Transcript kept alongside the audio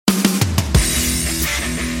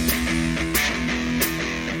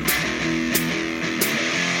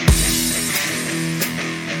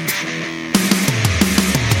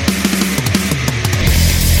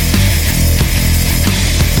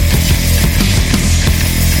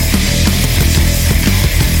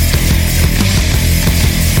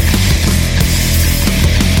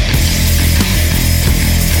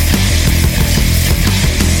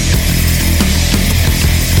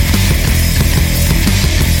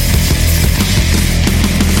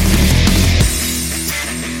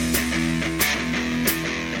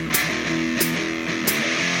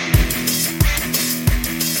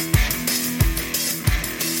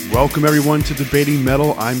Welcome everyone to Debating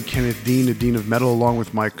Metal. I'm Kenneth Dean, the Dean of Metal, along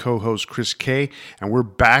with my co-host Chris K, and we're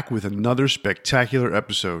back with another spectacular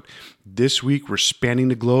episode. This week we're spanning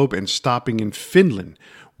the globe and stopping in Finland,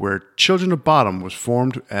 where Children of Bodom was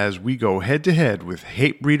formed as we go head-to-head with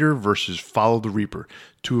Hatebreeder versus Follow the Reaper,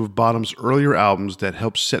 two of Bodom's earlier albums that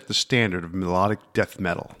helped set the standard of melodic death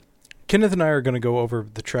metal. Kenneth and I are going to go over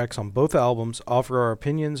the tracks on both albums, offer our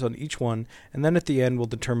opinions on each one, and then at the end we'll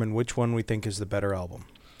determine which one we think is the better album.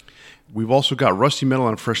 We've also got Rusty Metal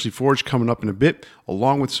on Freshly Forged coming up in a bit,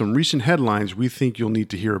 along with some recent headlines we think you'll need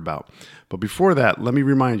to hear about. But before that, let me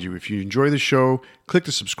remind you, if you enjoy the show, click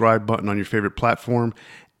the subscribe button on your favorite platform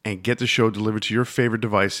and get the show delivered to your favorite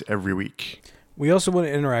device every week. We also want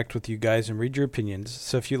to interact with you guys and read your opinions,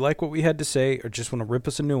 so if you like what we had to say or just want to rip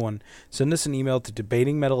us a new one, send us an email to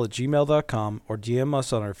debatingmetal@gmail.com or DM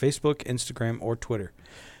us on our Facebook, Instagram, or Twitter.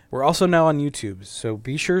 We're also now on YouTube, so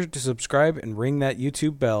be sure to subscribe and ring that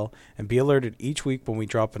YouTube bell and be alerted each week when we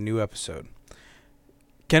drop a new episode.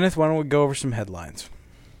 Kenneth, why don't we go over some headlines?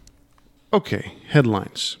 Okay,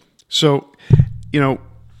 headlines. So,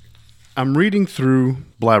 I'm reading through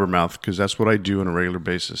Blabbermouth because that's what I do on a regular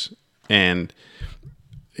basis. And,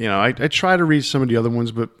 I try to read some of the other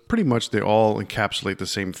ones, but pretty much they all encapsulate the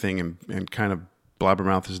same thing, and kind of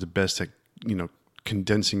Blabbermouth is the best at,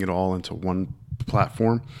 condensing it all into one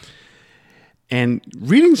platform. And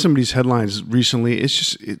reading some of these headlines recently, it's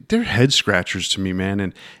just, they're head scratchers to me,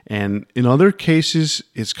 man. And in other cases,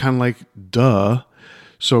 it's kind of like, duh.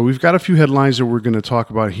 So we've got a few headlines that we're going to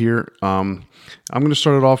talk about here. I'm going to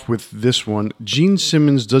start it off with this one. Gene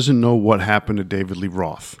Simmons doesn't know what happened to David Lee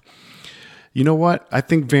Roth. You know what? I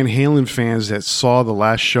think Van Halen fans that saw the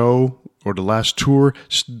last show or the last tour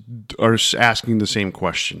are asking the same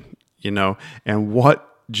question, and what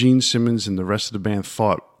Gene Simmons and the rest of the band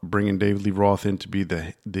thought bringing David Lee Roth in to be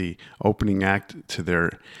the opening act to their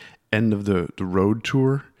end of the road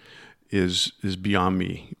tour is beyond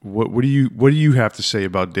me. What do you have to say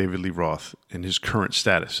about David Lee Roth and his current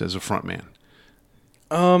status as a frontman?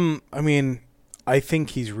 I think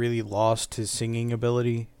he's really lost his singing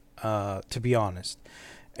ability, to be honest.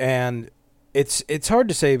 And it's hard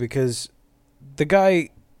to say because the guy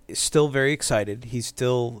is still very excited. He's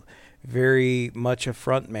still very much a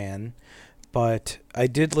front man, but I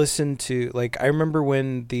did listen to, I remember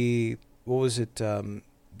when the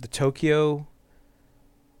Tokyo,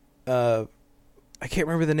 I can't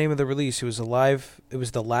remember the name of the release. It was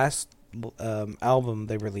the last album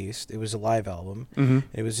they released. It was a live album. Mm-hmm.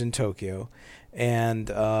 It was in Tokyo, and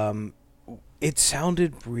it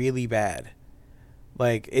sounded really bad.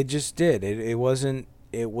 It just did. It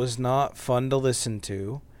was not fun to listen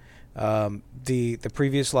to. The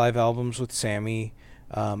previous live albums with Sammy,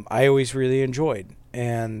 I always really enjoyed,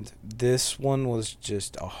 and this one was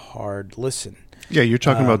just a hard listen. Yeah, you're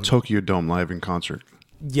talking about Tokyo Dome live in concert.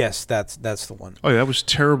 Yes, that's the one. Oh, yeah, that was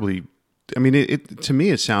terribly. I mean, it to me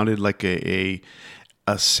it sounded like a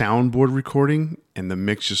soundboard recording, and the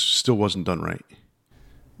mix just still wasn't done right.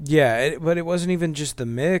 Yeah, but it wasn't even just the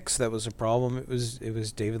mix that was a problem. It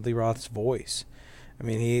was David Lee Roth's voice. I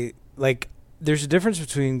mean, there's a difference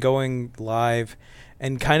between going live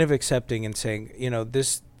and kind of accepting and saying,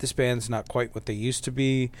 this band's not quite what they used to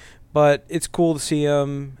be, but it's cool to see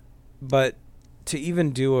them. But to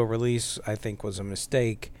even do a release, I think, was a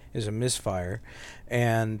mistake, is a misfire.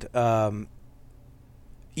 And,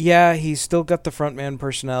 he's still got the frontman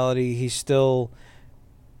personality. He still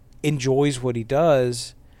enjoys what he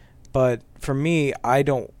does. But for me, I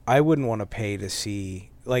wouldn't want to pay to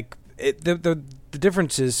see, the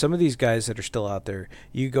difference is some of these guys that are still out there,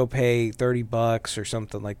 you go pay $30 or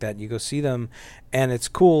something like that, and you go see them, and it's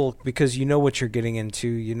cool because you know what you're getting into.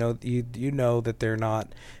 You know that they're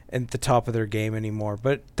not at the top of their game anymore.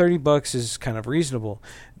 But $30 is kind of reasonable.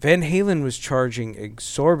 Van Halen was charging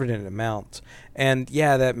exorbitant amounts, and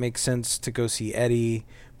yeah, that makes sense to go see Eddie.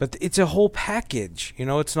 But it's a whole package.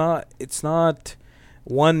 It's not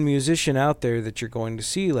one musician out there that you're going to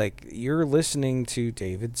see. You're listening to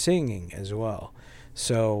David singing as well.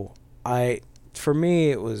 So for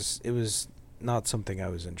me, it was not something I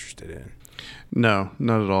was interested in. No,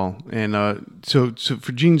 not at all. And so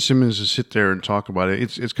for Gene Simmons to sit there and talk about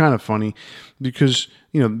it, it's kind of funny because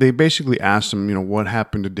they basically asked him, what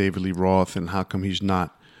happened to David Lee Roth and how come he's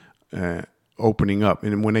not opening up.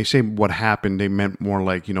 And when they say what happened, they meant more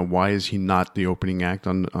like, why is he not the opening act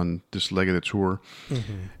on this leg of the tour?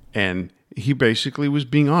 Mm-hmm. And he basically was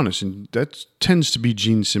being honest, and that tends to be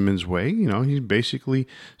Gene Simmons' way. He basically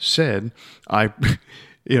said,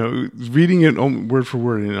 reading it word for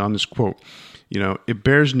word on this quote, It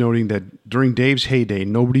bears noting that during Dave's heyday,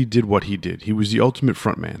 nobody did what he did. He was the ultimate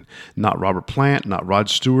frontman. Not Robert Plant, not Rod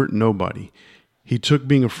Stewart, nobody. He took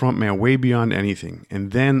being a frontman way beyond anything.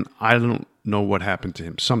 And then I don't know what happened to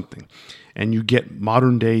him, something. And you get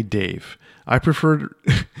modern day Dave. I prefer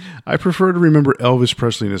to remember Elvis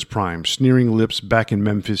Presley in his prime, sneering lips back in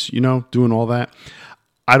Memphis, doing all that.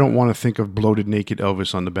 I don't want to think of bloated naked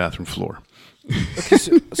Elvis on the bathroom floor. Okay,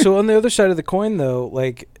 so on the other side of the coin, though,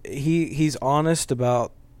 like he's honest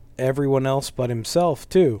about everyone else but himself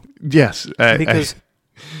too. Yes, because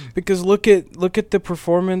look at the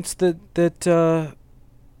performance that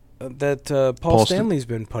Paul Stanley's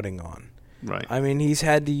been putting on. Right. I mean, he's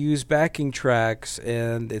had to use backing tracks,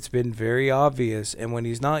 and it's been very obvious. And when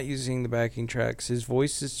he's not using the backing tracks, his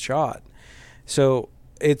voice is shot. So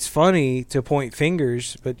it's funny to point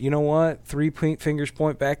fingers, but you know what? 3 fingers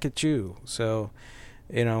point back at you. So,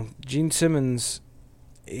 Gene Simmons,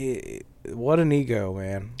 what an ego,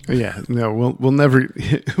 man. Yeah, no, we'll never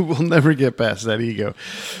get past that ego.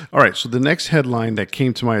 All right, so the next headline that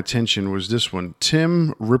came to my attention was this one.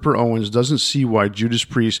 Tim Ripper Owens doesn't see why Judas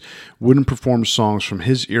Priest wouldn't perform songs from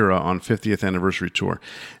his era on 50th anniversary tour.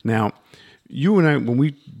 Now, you and I, when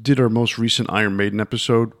we did our most recent Iron Maiden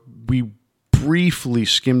episode, we briefly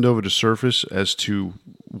skimmed over the surface as to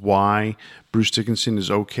why Bruce Dickinson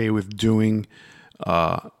is okay with doing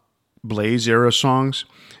Blaze era songs.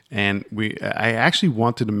 And I actually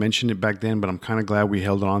wanted to mention it back then, but I'm kind of glad we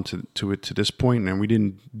held on to it to this point, and we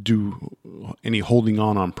didn't do any holding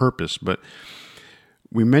on purpose. But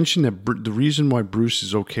we mentioned that the reason why Bruce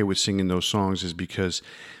is okay with singing those songs is because,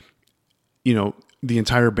 the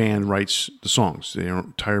entire band writes the songs. The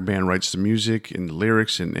entire band writes the music and the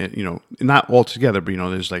lyrics, and not all together, but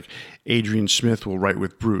there's like Adrian Smith will write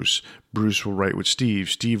with Bruce. Bruce will write with Steve.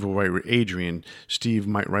 Steve will write with Adrian. Steve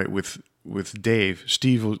might write with Dave.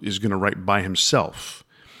 Steve is going to write by himself,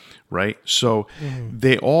 right? So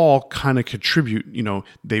they all kind of contribute.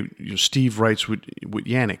 Steve writes with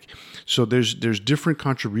Yannick. So there's different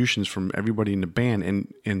contributions from everybody in the band,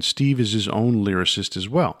 and Steve is his own lyricist as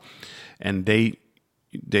well. And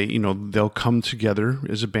they'll come together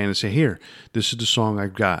as a band and say, "Here, this is the song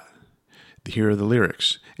I've got. Here are the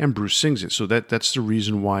lyrics," and Bruce sings it. So that's the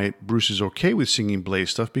reason why Bruce is okay with singing Blaze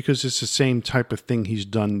stuff, because it's the same type of thing he's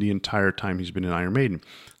done the entire time he's been in Iron Maiden.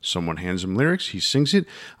 Someone hands him lyrics, he sings it.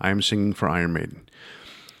 I am singing for Iron Maiden.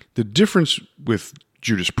 The difference with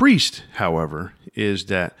Judas Priest, however, is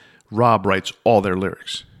that Rob writes all their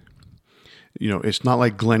lyrics. It's not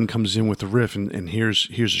like Glenn comes in with a riff and here's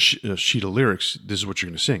a sheet of lyrics. This is what you're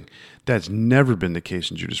going to sing. That's never been the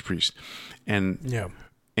case in Judas Priest.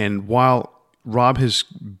 And while Rob has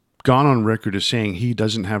gone on record as saying he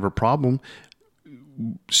doesn't have a problem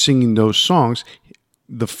singing those songs,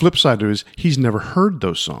 the flip side of it is he's never heard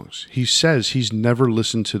those songs. He says he's never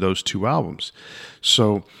listened to those two albums.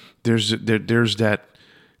 So there's that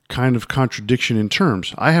kind of contradiction in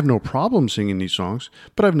terms. I have no problem singing these songs,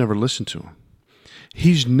 but I've never listened to them.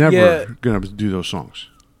 He's never going to do those songs.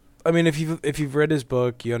 I mean, if you've read his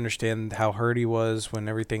book, you understand how hurt he was when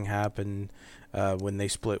everything happened, when they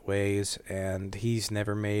split ways, and he's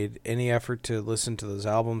never made any effort to listen to those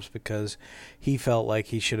albums because he felt like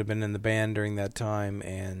he should have been in the band during that time,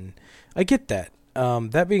 and I get that.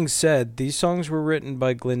 That being said, these songs were written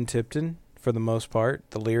by Glenn Tipton for the most part.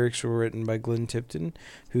 The lyrics were written by Glenn Tipton,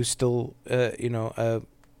 who's still a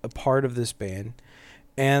part of this band.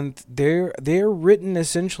 And they're written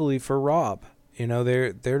essentially for Rob.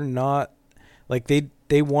 They're not like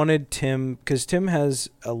they wanted Tim, because Tim has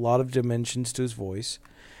a lot of dimensions to his voice,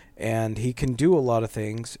 and he can do a lot of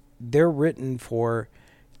things. They're written for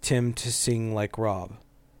Tim to sing like Rob,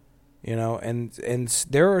 and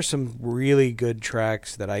there are some really good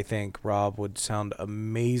tracks that I think Rob would sound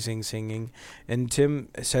amazing singing, and Tim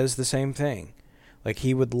says the same thing. Like,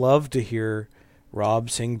 he would love to hear Rob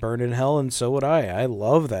sing "Burn in Hell," and so would I. I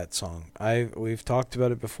love that song. We've talked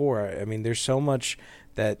about it before. I mean, there's so much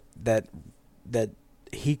that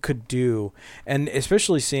he could do, and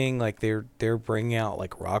especially seeing like they're bringing out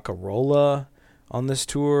like Rock-a-Rolla on this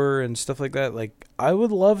tour and stuff like that. Like, I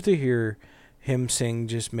would love to hear him sing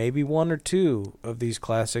just maybe one or two of these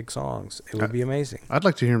classic songs. It would be amazing. I'd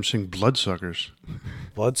like to hear him sing "Bloodsuckers."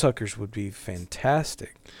 Bloodsuckers would be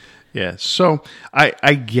fantastic. Yeah. So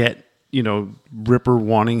I get Ripper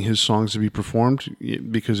wanting his songs to be performed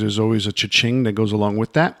because there's always a cha-ching that goes along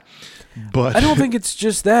with that. But I don't think it's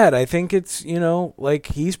just that. I think it's, like,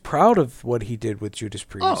 he's proud of what he did with Judas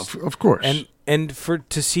Priest. Oh, of course. and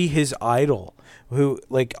to see his idol, who,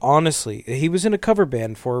 like, honestly, he was in a cover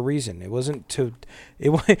band for a reason. He wasn't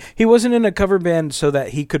in a cover band so that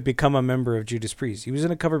he could become a member of Judas Priest. He was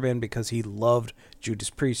in a cover band because he loved Judas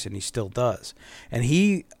Priest, and he still does. And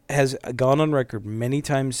he has gone on record many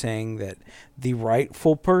times saying that the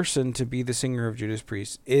rightful person to be the singer of Judas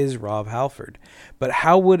Priest is Rob Halford. But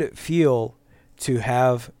how would it feel to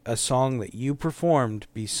have a song that you performed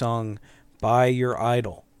be sung by your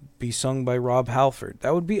idol, be sung by Rob Halford?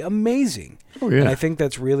 That would be amazing. Oh, yeah. And I think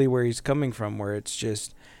that's really where he's coming from, where it's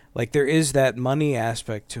just like there is that money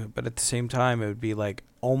aspect to it, but at the same time it would be like,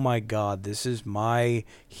 oh my God, this is my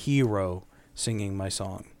hero singing my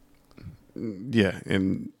song. Yeah,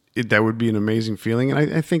 and that would be an amazing feeling.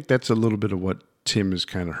 And I think that's a little bit of what Tim is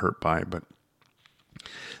kind of hurt by. But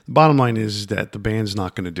the bottom line is that the band's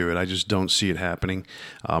not going to do it. I just don't see it happening.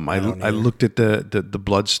 I looked at the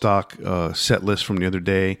Bloodstock set list from the other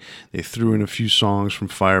day. They threw in a few songs from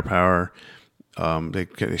Firepower.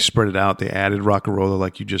 They spread it out. They added Rock-a-Rolla,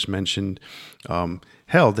 like you just mentioned.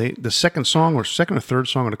 Hell, the second or third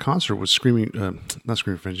song on the concert was not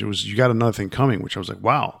Screaming French. It was "You Got Another Thing Coming," which I was like,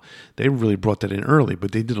 wow, they really brought that in early.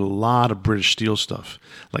 But they did a lot of British Steel stuff.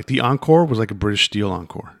 Like the encore was like a British Steel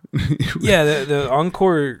encore. Yeah, the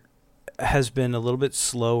encore has been a little bit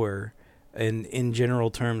slower in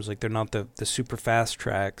general terms. Like they're not the super fast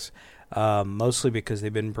tracks, mostly because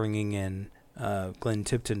they've been bringing in Glenn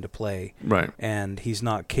Tipton to play, right? And he's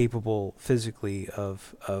not capable physically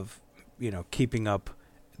of keeping up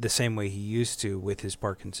the same way he used to with his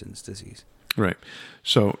Parkinson's disease. Right.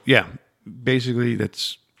 So yeah, basically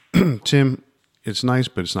that's Tim. It's nice,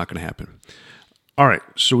 but it's not going to happen. All right.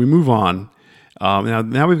 So we move on.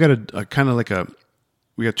 Now we've got a kind of like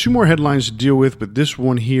we got two more headlines to deal with, but this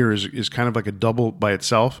one here is kind of like a double by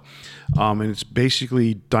itself, and it's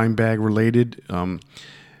basically Dimebag related.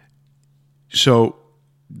 So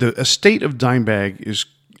the estate of Dimebag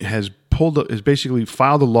has basically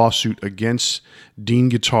filed a lawsuit against Dean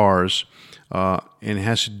Guitars, and it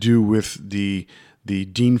has to do with the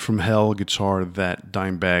Dean from Hell guitar that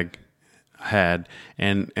Dimebag had,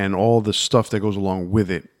 and all the stuff that goes along with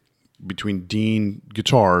it between Dean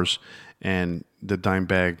Guitars and the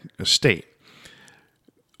Dimebag estate.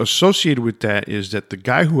 Associated with that is that the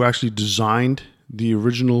guy who actually designed the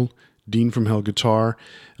original Dean from Hell guitar,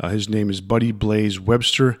 his name is Buddy Blaze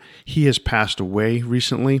Webster. He has passed away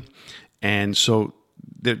recently, and so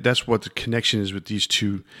that's what the connection is with these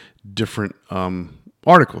two different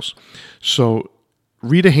articles. So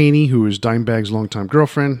Rita Haney, who is Dimebag's longtime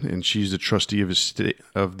girlfriend, and she's the trustee of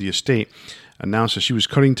the estate, announced that she was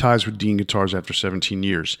cutting ties with Dean Guitars after 17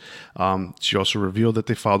 years. She also revealed that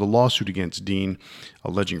they filed a lawsuit against Dean,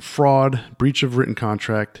 alleging fraud, breach of written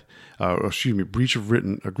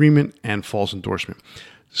agreement, and false endorsement.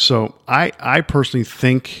 So I personally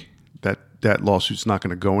think that lawsuit's not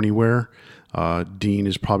going to go anywhere. Dean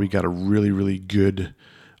has probably got a really, really good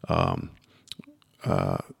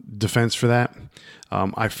defense for that.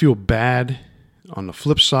 I feel bad on the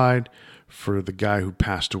flip side for the guy who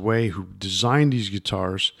passed away, who designed these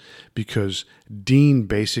guitars, because Dean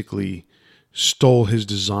basically stole his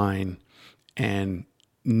design and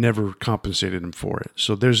never compensated him for it.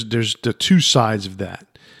 So there's the two sides of that,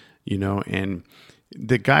 and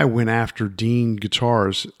the guy went after Dean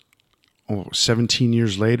Guitars 17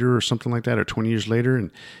 years later or something like that, or 20 years later,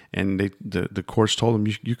 and the courts told him,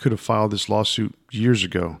 you could have filed this lawsuit years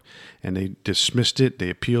ago, and they dismissed it. They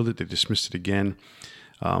appealed it. They dismissed it again.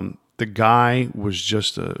 The guy was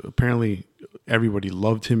just apparently everybody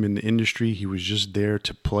loved him in the industry. He was just there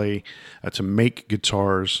to play, to make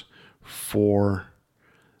guitars for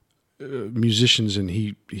musicians, and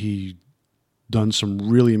he done some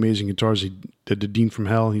really amazing guitars. He did the Dean from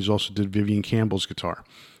Hell. He's also did Vivian Campbell's guitar,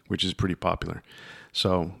 which is pretty popular.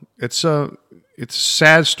 So it's a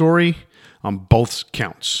sad story on both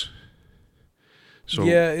counts. So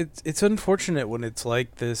yeah, it's unfortunate when it's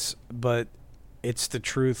like this, but it's the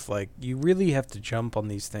truth. Like, you really have to jump on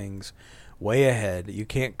these things way ahead. You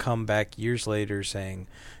can't come back years later saying,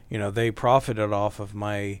 they profited off of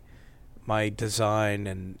my design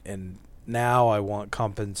and now I want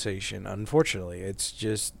compensation. Unfortunately, it's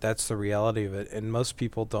just, that's the reality of it. And most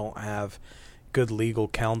people don't have good legal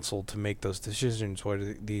counsel to make those decisions, where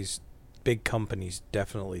these big companies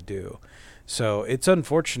definitely do. So it's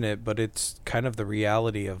unfortunate, but it's kind of the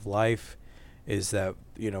reality of life, is that,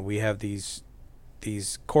 we have these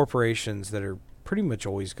corporations that are pretty much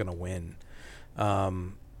always going to win. I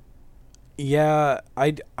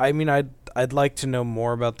mean, I'd like to know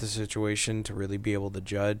more about the situation to really be able to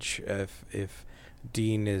judge if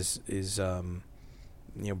Dean is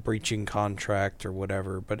breaching contract or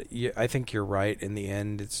whatever. But I think you're right. In the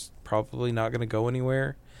end, it's probably not going to go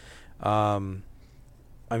anywhere. I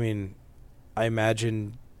mean, I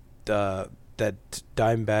imagine that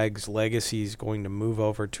Dimebag's legacy is going to move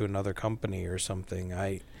over to another company or something.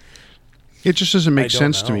 It just doesn't make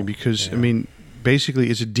sense to me because I mean, basically,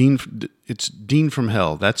 it's Dean from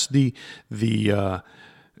Hell. That's the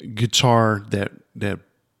guitar that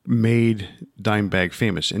made Dimebag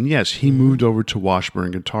famous. And yes, he moved over to Washburn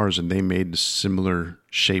Guitars, and they made a similar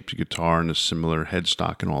shaped guitar and a similar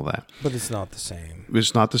headstock and all that. But it's not the same.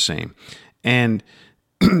 It's not the same. And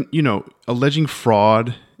alleging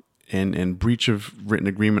fraud and breach of written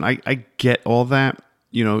agreement, I get all that.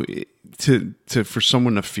 To for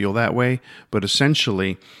someone to feel that way, but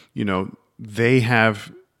essentially, they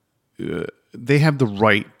have the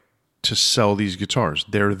right to sell these guitars.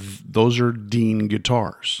 Those are Dean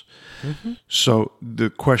guitars. Mm-hmm. So the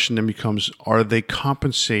question then becomes: are they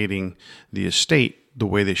compensating the estate the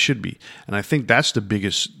way they should be? And I think that's the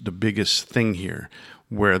biggest thing here,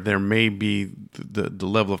 where there may be the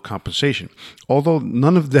level of compensation. Although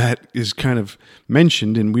none of that is kind of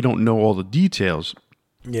mentioned, and we don't know all the details.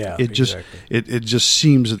 Yeah, it just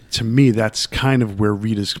seems to me that's kind of where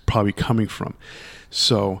Rita's probably coming from.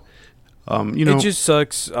 So, it just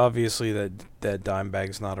sucks, obviously, that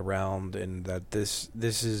Dimebag's not around, and that this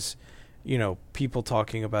is, people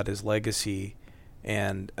talking about his legacy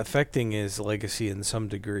and affecting his legacy in some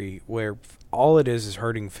degree, where all it is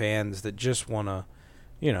hurting fans that just want to,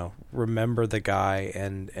 remember the guy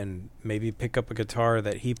and maybe pick up a guitar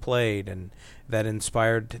that he played and that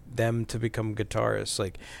inspired them to become guitarists.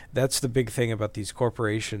 Like, that's the big thing about these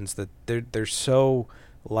corporations, that they're so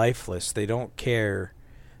lifeless. They don't care,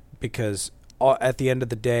 because at the end of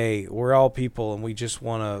the day, we're all people, and we just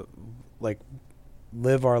want to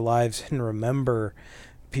live our lives and remember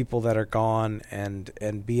people that are gone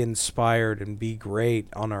and be inspired and be great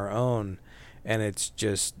on our own. And it's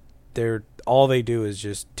just all they do is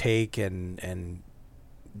just take and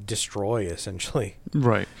destroy, essentially.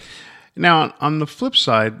 Right. Now, on the flip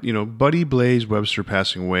side, Buddy Blaze Webster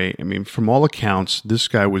passing away, I mean, from all accounts, this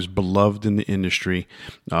guy was beloved in the industry.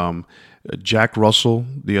 Jack Russell,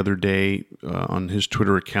 the other day, on his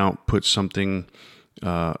Twitter account, put something,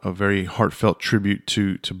 a very heartfelt tribute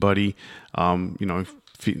to Buddy,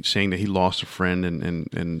 saying that he lost a friend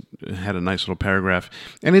and had a nice little paragraph.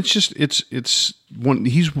 And this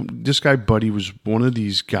guy Buddy was one of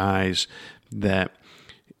these guys that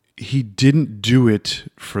he didn't do it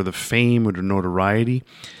for the fame or the notoriety.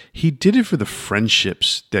 He did it for the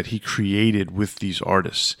friendships that he created with these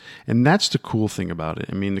artists. And that's the cool thing about it.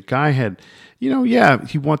 I mean, the guy had, he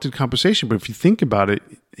wanted compensation, but if you think about it,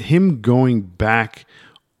 him going back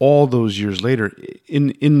all those years later,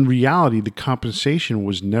 in reality, the compensation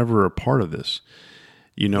was never a part of this.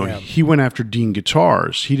 He went after Dean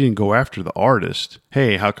Guitars. He didn't go after the artist.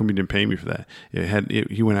 Hey, how come you didn't pay me for that?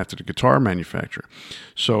 He went after the guitar manufacturer.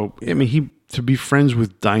 So, I mean, to be friends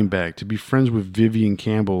with Dimebag, to be friends with Vivian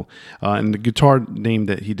Campbell, and the guitar name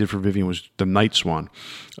that he did for Vivian was the Night Swan.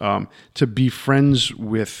 To be friends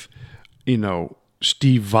with,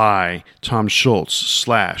 Steve Vai, Tom Schultz,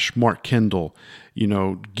 Slash, Mark Kendall,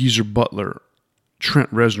 Geezer Butler,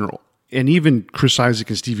 Trent Reznor, and even Chris Isaak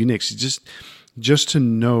and Stevie Nicks. Just to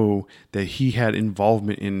know that he had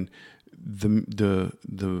involvement in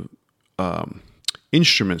the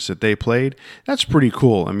instruments that they played, that's pretty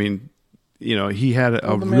cool. I mean, he had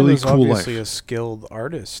a really cool life. Obviously a skilled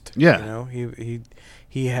artist. Yeah.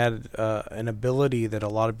 He had an ability that a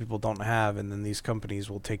lot of people don't have, and then these companies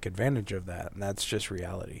will take advantage of that, and that's just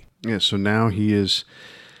reality. Yeah, so now he's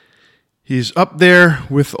up there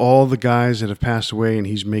with all the guys that have passed away, and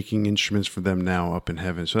he's making instruments for them now up in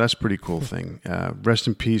heaven. So that's a pretty cool thing. Rest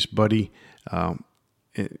in peace, Buddy.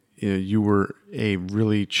 You were a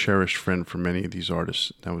really cherished friend for many of these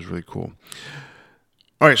artists. That was really cool.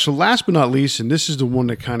 All right, so last but not least, and this is the one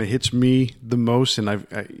that kind of hits me the most, and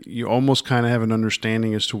you almost kind of have an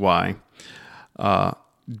understanding as to why.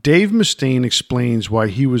 Dave Mustaine explains why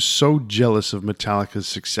he was so jealous of Metallica's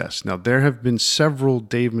success. Now, there have been several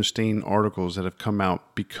Dave Mustaine articles that have come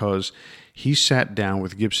out because he sat down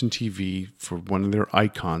with Gibson TV for one of their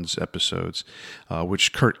Icons episodes,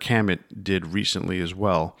 which Kirk Cammett did recently as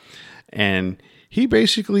well. And he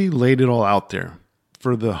basically laid it all out there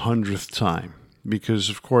for the 100th time. Because,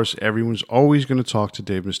 of course, everyone's always going to talk to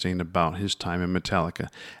Dave Mustaine about his time in Metallica,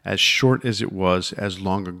 as short as it was, as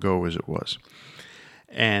long ago as it was.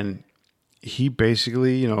 And he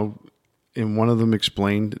basically, in one of them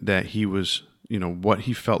explained that he was, what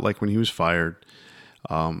he felt like when he was fired.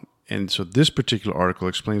 And so this particular article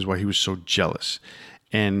explains why he was so jealous.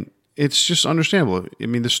 And it's just understandable. I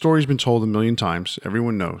mean, the story's been told a million times.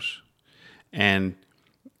 Everyone knows. And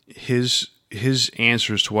his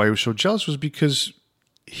answers to why he was so jealous was because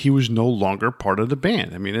he was no longer part of the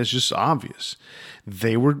band. I mean, it's just obvious.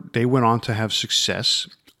 They went on to have success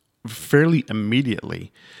fairly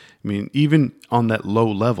immediately. I mean, even on that low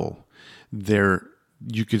level,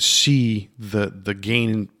 you could see the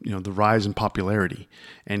gain in, the rise in popularity.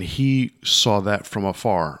 And he saw that from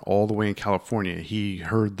afar, all the way in California. He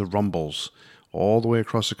heard the rumbles all the way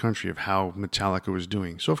across the country of how Metallica was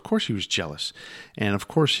doing. So of course he was jealous. And of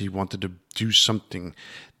course he wanted to do something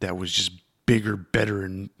that was just bigger, better,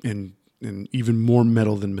 and even more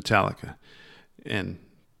metal than Metallica. And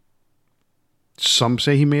some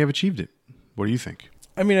say he may have achieved it. What do you think?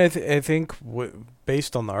 I mean, I think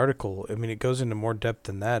based on the article, I mean, it goes into more depth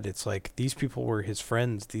than that. It's like these people were his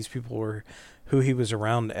friends. These people were who he was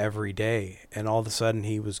around every day. And all of a sudden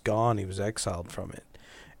he was gone. He was exiled from it.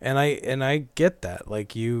 And I get that.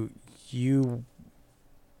 Like you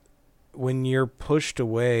when you're pushed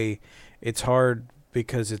away, it's hard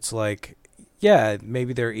because it's like, yeah,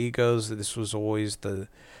 maybe their egos, this was always the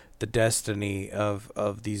destiny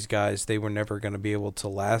of these guys. They were never going to be able to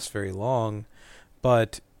last very long,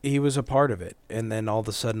 but he was a part of it, and then all of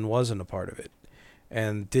a sudden wasn't a part of it,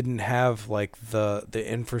 and didn't have like the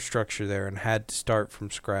infrastructure there, and had to start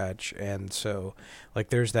from scratch. And so like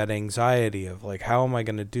there's that anxiety of like, how am I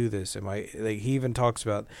going to do this? He even talks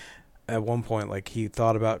about at one point like he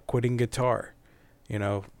thought about quitting guitar,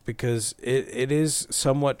 because it is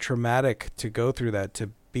somewhat traumatic to go through that,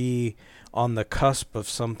 to be on the cusp of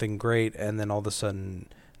something great and then all of a sudden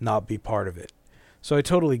not be part of it. So I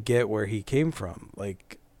totally get where he came from,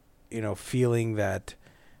 like, feeling that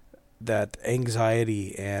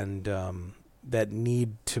anxiety and that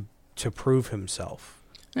need to prove himself.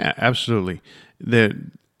 Yeah, absolutely.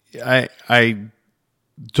 I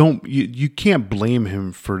don't. You can't blame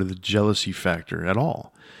him for the jealousy factor at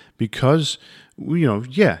all, because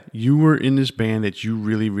you were in this band that you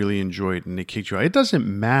really, really enjoyed, and they kicked you out. It doesn't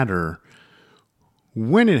matter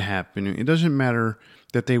when it happened. It doesn't matter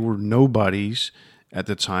that they were nobodies at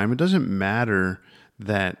the time. It doesn't matter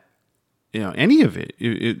that, any of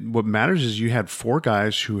it. What matters is you had four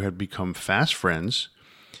guys who had become fast friends,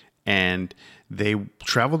 and they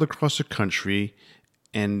traveled across the country,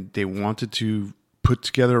 and they wanted to put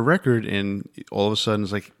together a record, and all of a sudden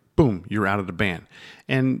it's like, boom, you're out of the band.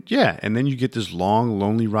 And then you get this long,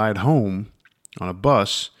 lonely ride home on a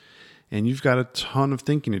bus, and you've got a ton of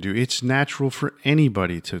thinking to do. It's natural for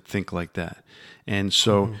anybody to think like that. And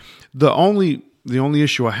so the only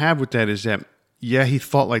issue I have with that is that, he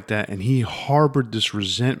thought like that, and he harbored this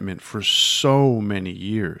resentment for so many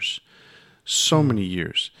years. Many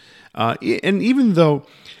years. And even though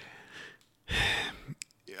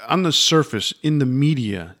on the surface, in the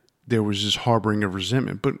media, there was this harboring of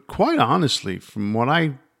resentment, but quite honestly, from what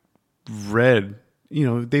I read,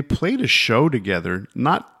 they played a show together,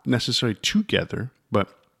 not necessarily together, but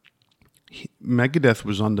Megadeth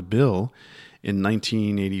was on the bill in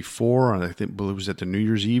 1984. I think it was at the New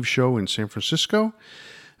Year's Eve show in San Francisco,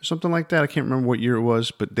 something like that. I can't remember what year it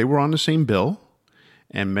was, but they were on the same bill,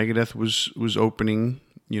 and Megadeth was opening.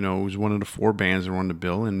 It was one of the four bands that were on the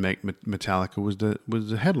bill, and Metallica was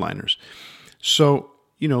the headliners. So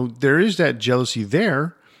there is that jealousy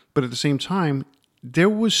there, but at the same time, there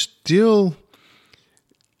was still,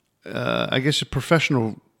 I guess, a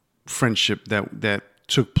professional friendship that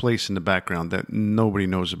took place in the background that nobody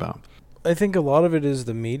knows about. I think a lot of it is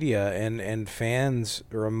the media and fans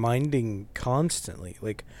reminding constantly,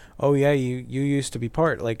 like, oh yeah, you used to be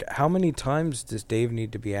part. Like, how many times does Dave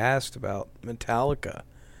need to be asked about Metallica?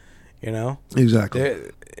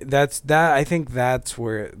 Exactly. I think that's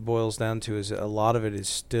where it boils down to, is a lot of it is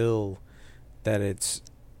still that it's,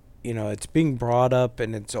 it's being brought up,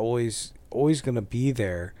 and it's always going to be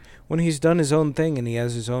there when he's done his own thing and he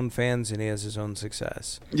has his own fans and he has his own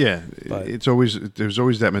success. Yeah, but there's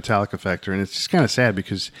always that Metallica factor, and it's just kind of sad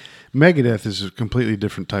because Megadeth is a completely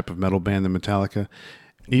different type of metal band than Metallica.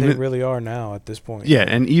 They really are now at this point. Yeah,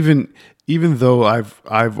 and even though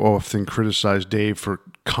I've often criticized Dave for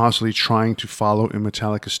constantly trying to follow in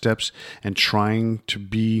Metallica's steps and trying to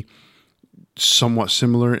be somewhat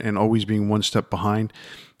similar and always being one step behind,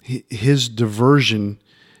 his diversion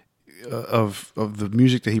of the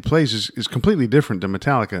music that he plays is completely different than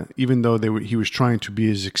Metallica, even though he was trying to be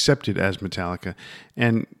as accepted as Metallica.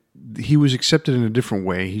 And he was accepted in a different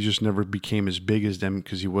way. He just never became as big as them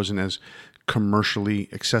because he wasn't as commercially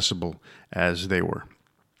accessible as they were.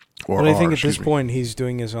 But I think at this point he's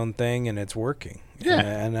doing his own thing and it's working. Yeah,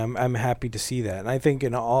 and I'm happy to see that. And I think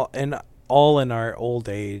in all all in our old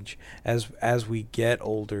age, as we get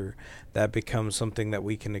older, that becomes something that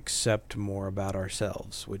we can accept more about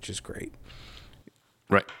ourselves, which is great.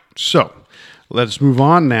 Right. So let's move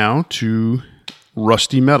on now to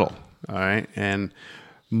Rusty Metal. All right. And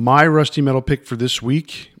my Rusty Metal pick for this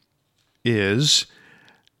week is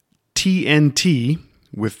TNT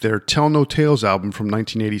with their Tell No Tales album from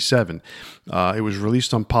 1987. It was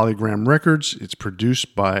released on Polygram Records. It's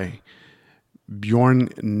produced by Bjorn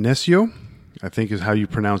Nesio, I think is how you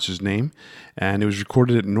pronounce his name. And it was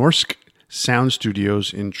recorded at Norsk Sound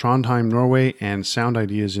Studios in Trondheim, Norway, and Sound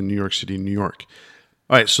Ideas in New York City, New York.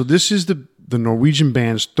 All right, so this is the Norwegian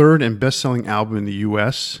band's third and best-selling album in the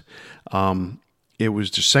U.S. It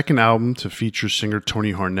was their second album to feature singer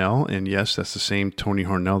Tony Harnell, and yes, that's the same Tony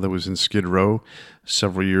Harnell that was in Skid Row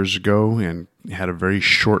several years ago and had a very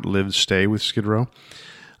short-lived stay with Skid Row.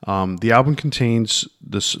 The album contains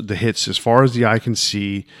the hits As Far As the Eye Can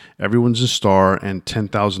See, Everyone's a Star, and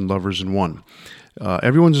 10,000 Lovers in One.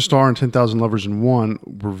 Everyone's a Star and 10,000 Lovers in One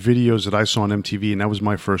were videos that I saw on MTV, and that was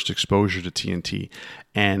my first exposure to TNT.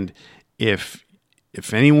 And if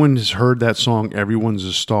anyone has heard that song, Everyone's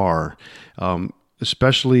a Star,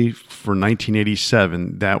 especially for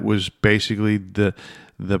 1987, that was basically the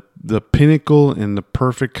pinnacle and the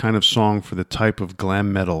perfect kind of song for the type of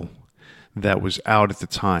glam metal that was out at the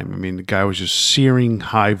time. I mean, the guy was just searing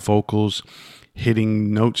high vocals,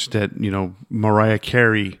 hitting notes that, Mariah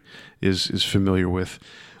Carey is familiar with.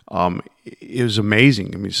 It was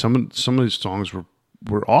amazing. I mean, some of his songs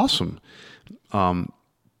were awesome.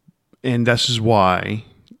 And this is why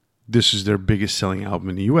this is their biggest selling album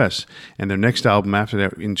in the U.S. And their next album after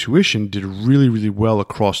that, Intuition, did really, really well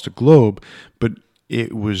across the globe. But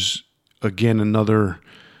it was, again, another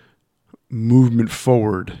movement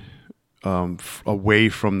forward away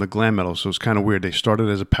from the glam metal. So it's kind of weird. They started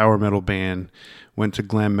as a power metal band, went to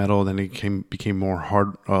glam metal, then it became more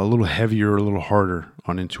hard, a little heavier, a little harder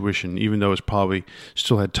on Intuition, even though it's probably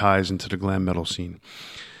still had ties into the glam metal scene.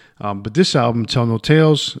 But this album, Tell No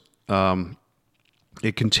Tales,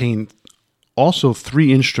 it contained also 3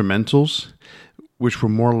 instrumentals, which were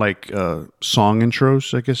more like song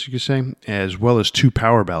intros, I guess you could say, as well as 2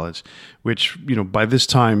 power ballads, which, by this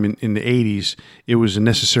time in the 80s, it was a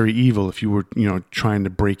necessary evil if you were, trying to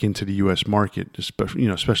break into the U.S. market,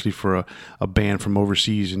 especially for a band from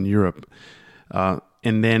overseas in Europe.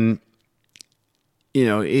 And then,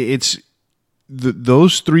 it's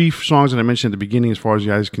those 3 songs that I mentioned at the beginning, As Far As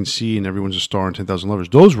the Eyes Can See and Everyone's a Star and 10,000 Lovers,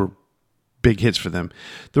 those were big hits for them.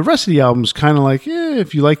 The rest of the album is kind of like,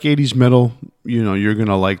 if you like 80s metal, you're going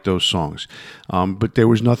to like those songs. But there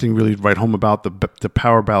was nothing really to write home about. The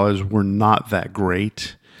power ballads were not that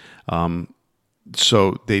great.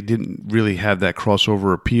 So they didn't really have that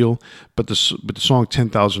crossover appeal. But the song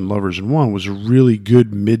 10,000 Lovers in One was a really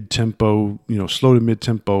good mid-tempo, slow to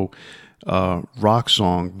mid-tempo rock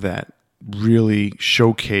song that really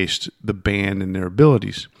showcased the band and their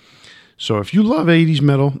abilities. So if you love 80s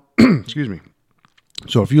metal, excuse me.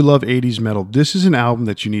 So if you love 80s metal, this is an album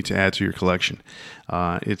that you need to add to your collection.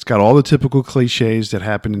 It's got all the typical cliches that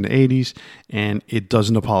happened in the 80s, and it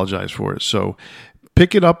doesn't apologize for it. So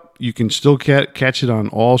pick it up. You can still catch it on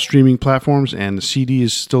all streaming platforms, and the CD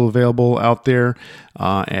is still available out there.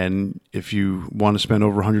 And if you want to spend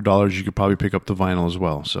over $100, you could probably pick up the vinyl as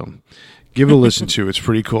well. So give it a listen to. It's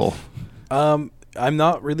pretty cool. I'm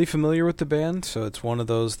not really familiar with the band, so it's one of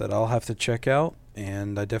those that I'll have to check out,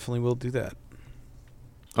 and I definitely will do that.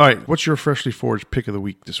 All right, what's your freshly forged pick of the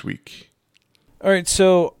week this week? All right,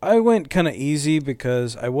 so I went kind of easy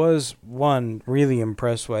because I was, one, really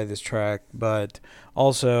impressed by this track, but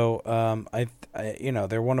also I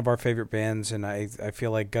they're one of our favorite bands, and I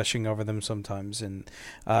feel like gushing over them sometimes, and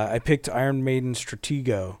I picked Iron Maiden's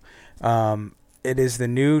Stratego. It is the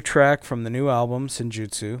new track from the new album,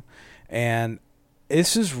 Senjutsu, and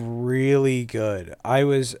this is really good. I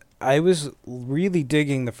was really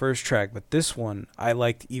digging the first track, but this one I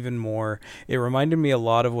liked even more. It reminded me a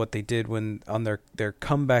lot of what they did when on their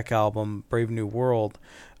comeback album, Brave New World.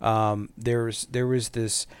 There's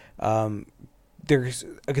a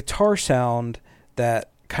guitar sound that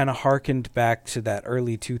kind of harkened back to that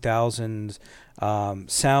early 2000s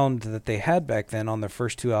sound that they had back then on their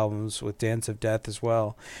first 2 albums with Dance of Death as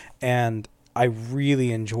well, and I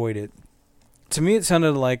really enjoyed it. To me, it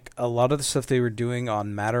sounded like a lot of the stuff they were doing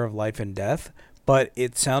on Matter of Life and Death, but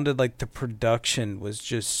it sounded like the production was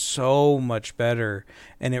just so much better,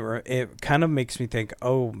 and it kind of makes me think,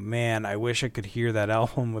 oh man, I wish I could hear that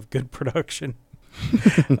album with good production.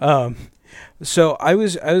 So I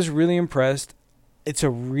was really impressed. It's a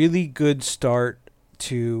really good start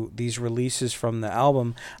to these releases from the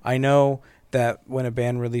album. I know that when a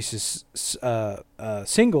band releases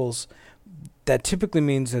singles, that typically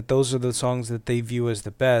means that those are the songs that they view as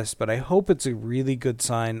the best. But I hope it's a really good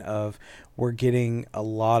sign of we're getting a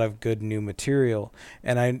lot of good new material,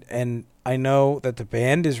 and I know that the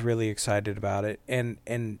band is really excited about it,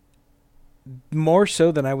 and more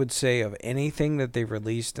so than I would say of anything that they've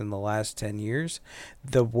released in the last 10 years.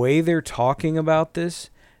 The way they're talking about this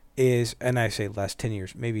is, and I say last 10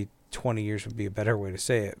 years, maybe 20 years would be a better way to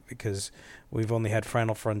say it, because we've only had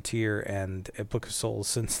Final Frontier and A Book of Souls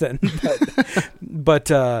since then.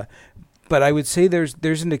 But I would say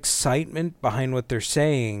there's an excitement behind what they're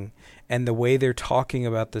saying and the way they're talking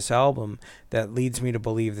about this album that leads me to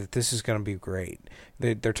believe that this is going to be great.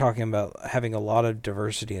 They're talking about having a lot of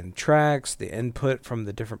diversity in tracks, the input from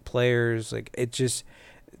the different players. Like, it just,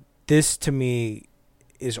 this to me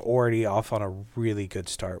is already off on a really good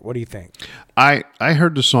start. What do you think? I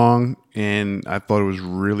heard the song and I thought it was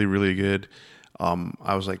really, really good.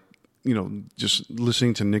 I was like, just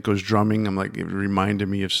listening to Nico's drumming, I'm like, it reminded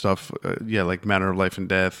me of stuff, like Matter of Life and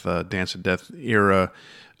Death, Dance of Death era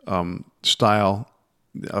style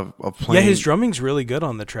of playing. Yeah, his drumming's really good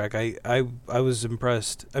on the track. I was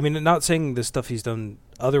impressed. I mean, not saying the stuff he's done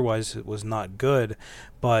otherwise it was not good,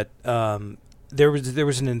 but there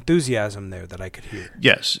was an enthusiasm there that I could hear.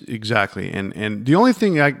 Yes, exactly. And the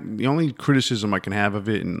only criticism I can have of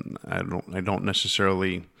it, and I don't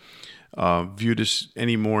necessarily view this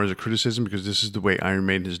anymore as a criticism, because this is the way Iron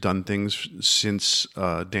Maiden has done things since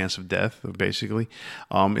Dance of Death, basically,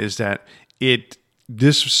 is that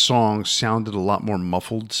this song sounded a lot more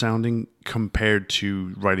muffled sounding compared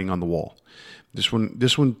to Writing on the Wall. This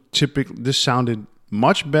sounded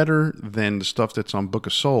much better than the stuff that's on Book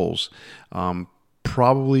of Souls.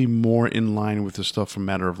 Probably more in line with the stuff from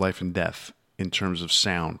Matter of Life and Death in terms of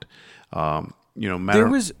sound. I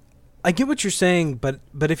get what you're saying, but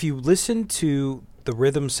if you listen to the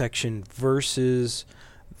rhythm section versus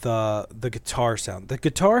the guitar sound, the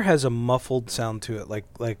guitar has a muffled sound to it.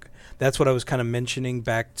 Like that's what I was kind of mentioning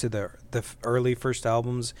back to the early first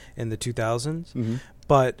albums in the 2000s. Mm-hmm.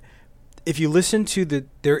 But if you listen to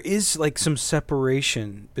there is like some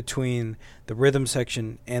separation between the rhythm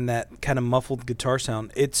section and that kind of muffled guitar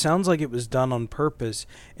sound. It sounds like it was done on purpose,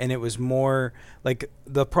 and it was more like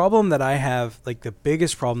the problem that I have, like the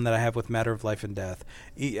biggest problem that I have with Matter of Life and Death.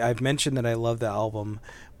 I've mentioned that I love the album,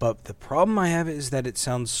 but the problem I have is that it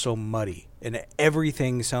sounds so muddy, and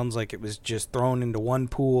everything sounds like it was just thrown into one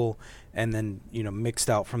pool and then, mixed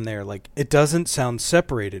out from there. Like, it doesn't sound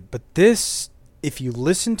separated, but this, if you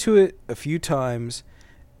listen to it a few times,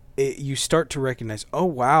 you start to recognize, oh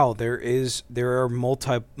wow, there are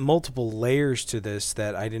multiple layers to this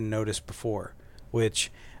that I didn't notice before.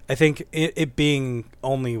 Which I think it being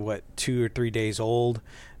only 2 or 3 days old,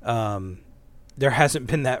 there hasn't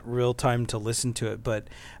been that real time to listen to it. But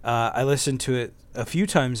I listened to it a few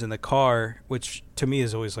times in the car, which to me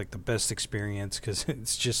is always like the best experience, because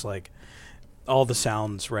it's just like all the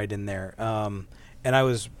sounds right in there. And I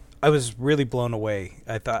was really blown away.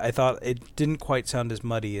 I thought it didn't quite sound as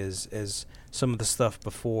muddy as some of the stuff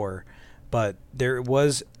before, but there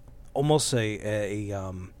was almost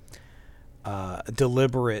a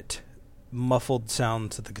deliberate muffled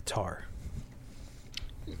sound to the guitar.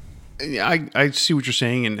 Yeah, I see what you're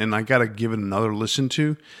saying, and I got to give it another listen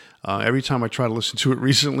to. Every time I try to listen to it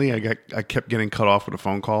recently, I kept getting cut off with a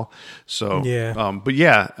phone call. So yeah, but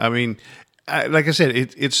yeah, I mean. Like I said,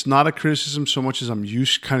 it's not a criticism so much as I'm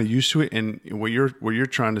used to it, and what you're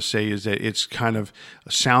trying to say is that it's kind of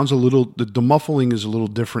sounds a little, the muffling is a little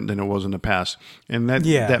different than it was in the past, and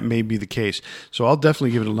that may be the case. So I'll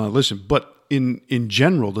definitely give it another listen. But in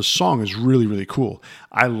general, the song is really, really cool.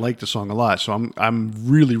 I like the song a lot, so I'm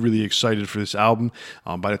really, really excited for this album.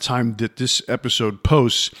 By the time that this episode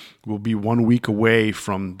posts, we'll be 1 week away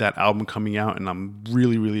from that album coming out, and I'm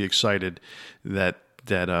really, really excited that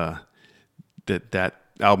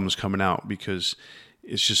album is coming out, because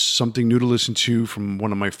it's just something new to listen to from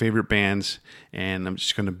one of my favorite bands, and I'm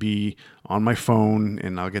just going to be on my phone,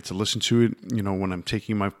 and I'll get to listen to it, when I'm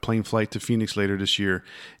taking my plane flight to Phoenix later this year.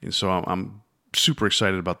 And so I'm super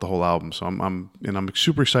excited about the whole album. So I'm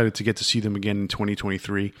super excited to get to see them again in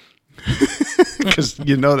 2023. Because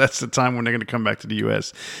that's the time when they're going to come back to the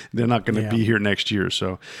U.S. They're not going to be here next year.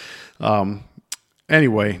 So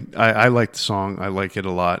anyway, I like the song. I like it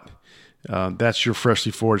a lot. That's your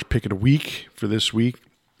Freshly Forged pick of the week for this week.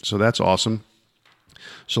 So that's awesome.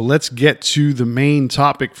 So let's get to the main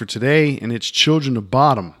topic for today, and it's Children of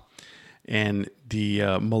Bodom and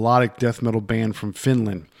the melodic death metal band from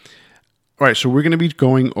Finland. All right, so we're going to be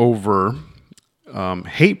going over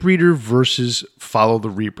Hatebreeder versus Follow the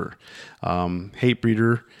Reaper.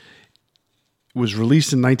 Hatebreeder was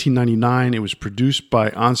released in 1999. It was produced by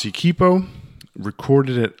Anssi Kipo,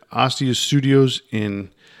 recorded at Ostia Studios in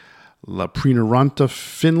Lappeenranta,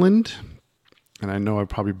 Finland. And I know I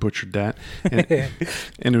probably butchered that.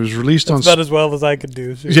 And it was released That's about as well as I could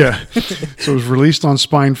do. So. Yeah. So it was released on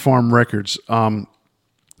Spine Farm Records. All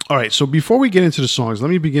right. So before we get into the songs, let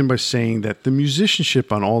me begin by saying that the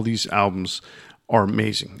musicianship on all these albums are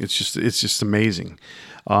amazing. It's just amazing.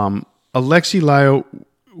 Alexi Laiho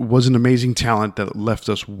was an amazing talent that left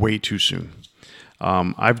us way too soon.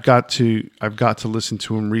 I've got to listen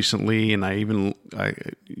to him recently, and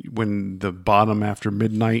when the Bodom After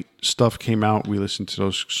Midnight stuff came out, we listened to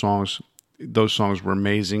those songs. Those songs were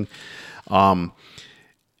amazing. The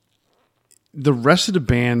rest of the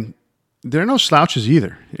band, they're no slouches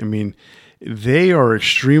either. I mean, they are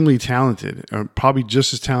extremely talented, probably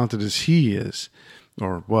just as talented as he is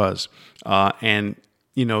or was, and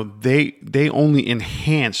they only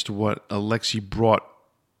enhanced what Alexi brought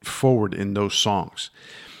forward in those songs.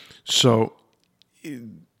 So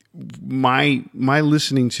my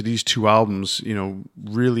listening to these two albums,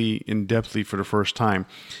 really in depthly for the first time,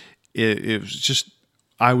 it was just,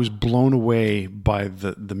 I was blown away by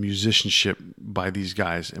the musicianship by these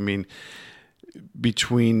guys. I mean,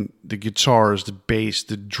 between the guitars, the bass,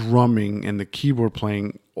 the drumming, and the keyboard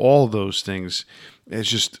playing, all those things, it's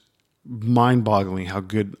just mind-boggling how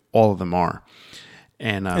good all of them are.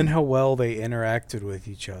 And how well they interacted with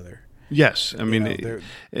each other. Yes. I mean,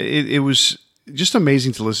 it was just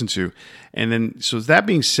amazing to listen to. And then, so that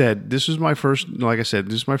being said, this was my first, like I said,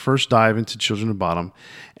 this is my first dive into Children of Bodom.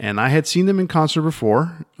 And I had seen them in concert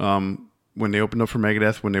before, when they opened up for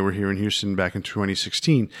Megadeth, when they were here in Houston back in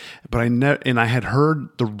 2016. But I had heard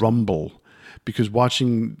the rumble, because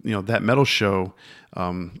watching, that metal show,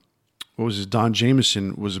 Don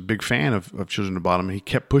Jameson was a big fan of Children of Bodom, and he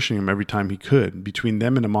kept pushing him every time he could. Between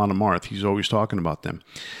them and Amon Amarth, he's always talking about them.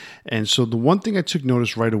 And so the one thing I took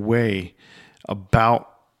notice right away about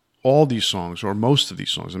all these songs, or most of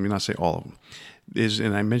these songs, I mean, not say all of them, is,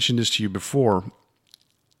 and I mentioned this to you before,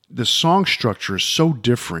 the song structure is so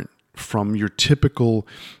different from your typical,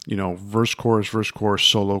 verse, chorus,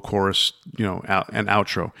 solo, chorus, and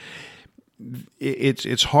outro.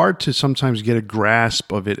 It's hard to sometimes get a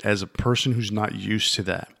grasp of it as a person who's not used to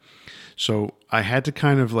that. So I had to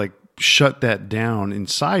kind of like shut that down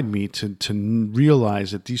inside me to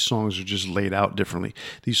realize that these songs are just laid out differently.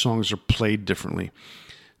 These songs are played differently.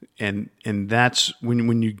 And that's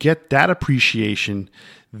when you get that appreciation,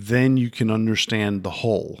 then you can understand the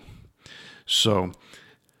whole. So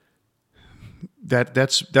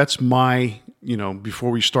that's my, before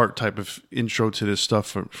we start, type of intro to this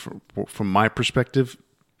stuff from my perspective.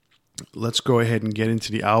 Let's go ahead and get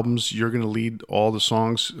into the albums. You're going to lead all the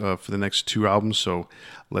songs for the next two albums, so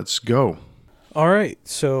let's go. All right.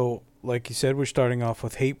 So, like you said, we're starting off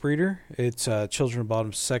with Hatebreeder. It's Children of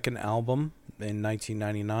Bodom's second album in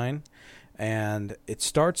 1999, and it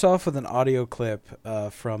starts off with an audio clip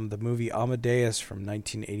from the movie Amadeus from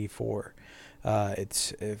 1984.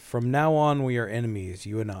 It's From Now On We Are Enemies,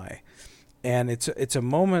 You and I. And it's a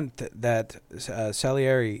moment that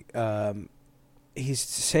Salieri, he's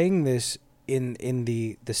saying this in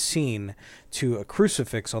the scene to a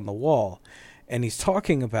crucifix on the wall, and he's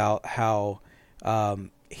talking about how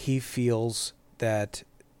he feels that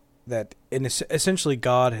essentially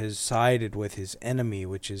God has sided with his enemy,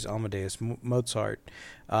 which is Amadeus Mozart,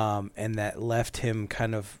 and that left him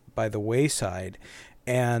kind of by the wayside.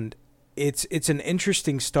 And it's an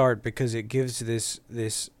interesting start because it gives this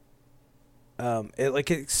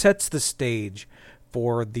it sets the stage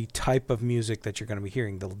for the type of music that you're going to be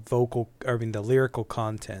hearing, the lyrical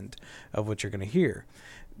content of what you're going to hear.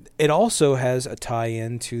 It also has a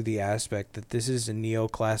tie-in to the aspect that this is a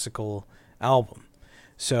neoclassical album.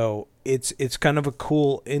 So it's kind of a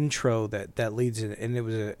cool intro that leads in, and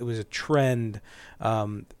it was a trend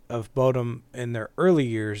of Bodom in their early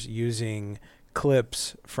years using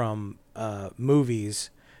clips from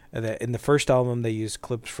movies. That in the first album they used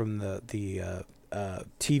clips from the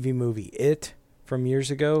TV movie It from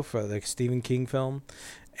years ago, for the Stephen King film,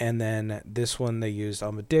 and then this one they used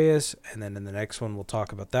Amadeus, and then in the next one we'll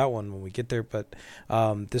talk about that one when we get there. But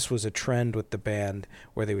this was a trend with the band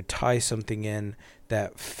where they would tie something in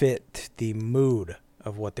that fit the mood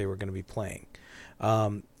of what they were going to be playing.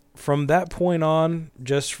 From that point on,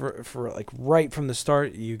 just for like right from the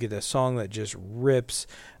start, you get a song that just rips.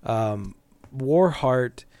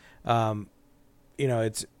 Warheart,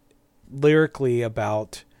 it's lyrically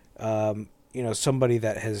about somebody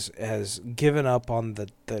that has given up on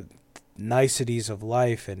the niceties of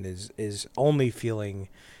life and is only feeling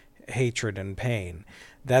hatred and pain.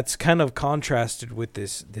 that's kind of contrasted with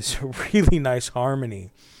this really nice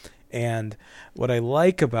harmony. And what I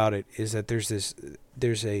like about it is that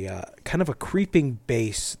there's a kind of a creeping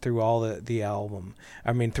bass through all the album.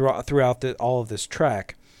 I mean, throughout all of this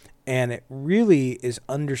track, and it really is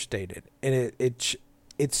understated. And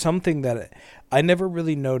it's something that I never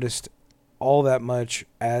really noticed all that much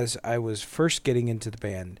as I was first getting into the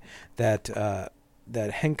band. That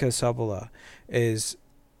Henka Sabala is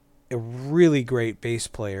a really great bass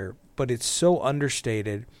player, but it's so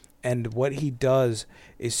understated. And what he does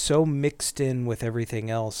is so mixed in with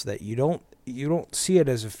everything else that you don't see it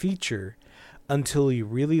as a feature until you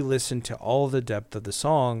really listen to all the depth of the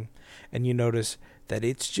song, and you notice that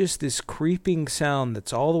it's just this creeping sound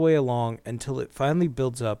that's all the way along until it finally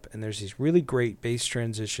builds up, and there's these really great bass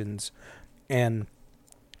transitions, and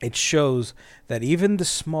it shows that even the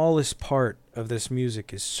smallest part of this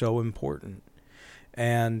music is so important.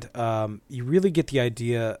 And you really get the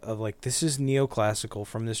idea of, like, this is neoclassical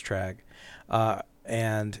from this track,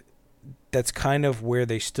 and that's kind of where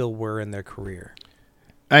they still were in their career.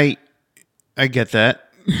 I get that.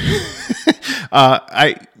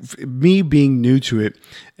 Me being new to it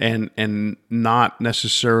and not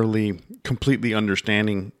necessarily completely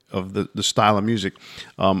understanding of the style of music,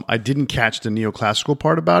 I didn't catch the neoclassical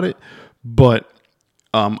part about it, but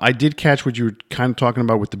I did catch what you were kind of talking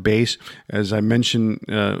about with the bass. As I mentioned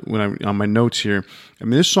on my notes here, I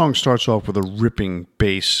mean, this song starts off with a ripping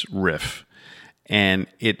bass riff, and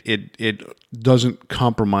it doesn't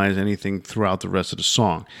compromise anything throughout the rest of the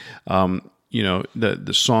song.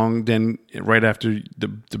 The song then, right after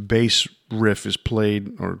the bass riff is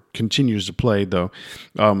played or continues to play, though,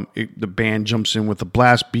 the band jumps in with a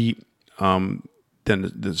blast beat.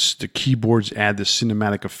 Then the keyboards add the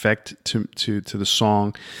cinematic effect to the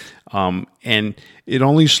song, and it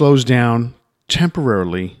only slows down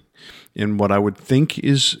temporarily in what I would think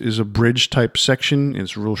is a bridge type section.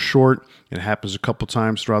 It's real short. It happens a couple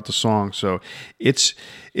times throughout the song, so it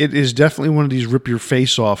is definitely one of these rip your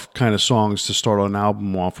face off kind of songs to start an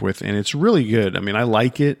album off with, and it's really good. I mean, I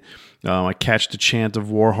like it. I catch the chant of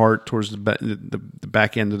Warheart towards the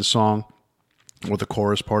back end of the song, or the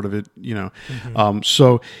chorus part of it, Mm-hmm.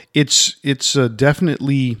 So it's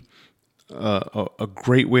definitely a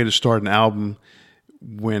great way to start an album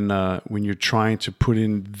when you're trying to put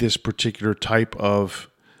in this particular type of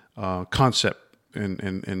concept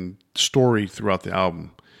and story throughout the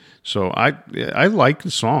album. So I like the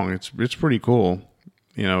song. It's pretty cool.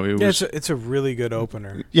 It's a really good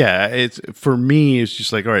opener. Yeah, it's for me. It's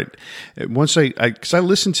just like, all right. Once because I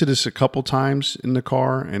listened to this a couple times in the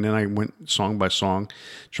car, and then I went song by song,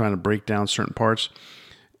 trying to break down certain parts,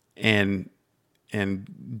 and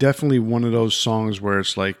definitely one of those songs where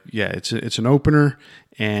it's like, yeah, it's an opener,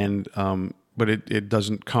 and but it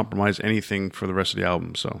doesn't compromise anything for the rest of the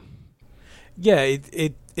album. So, yeah,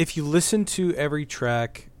 it if you listen to every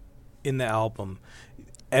track in the album,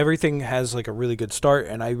 everything has like a really good start,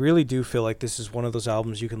 and I really do feel like this is one of those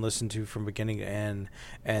albums you can listen to from beginning to end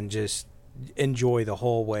and just enjoy the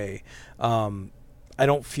whole way.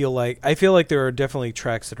 I feel like there are definitely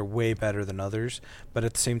tracks that are way better than others, but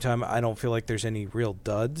at the same time, I don't feel like there's any real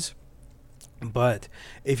duds. But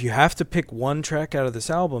if you have to pick one track out of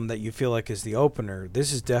this album that you feel like is the opener,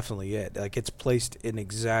 this is definitely it. Like, it's placed in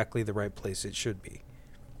exactly the right place it should be.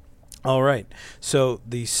 All right, so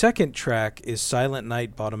the second track is Silent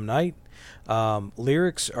Night, Bottom Night.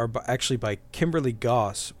 Lyrics are actually by Kimberly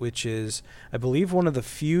Goss, which is, I believe, one of the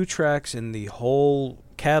few tracks in the whole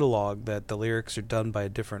catalog that the lyrics are done by a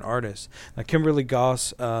different artist. Now, Kimberly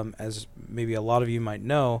Goss, as maybe a lot of you might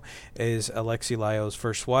know, is Alexi Laio's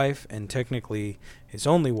first wife and technically his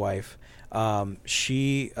only wife.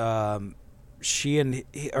 She and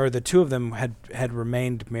he, or the two of them had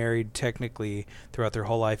remained married technically throughout their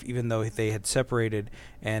whole life, even though they had separated,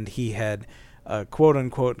 and he had quote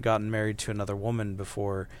unquote gotten married to another woman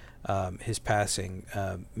before his passing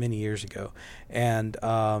many years ago. And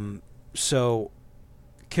so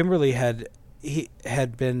Kimberly had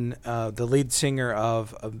been the lead singer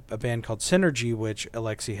of a band called Synergy, which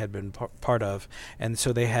Alexi had been part of, and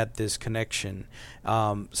so they had this connection.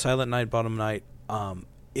 Silent Night, Bottom Night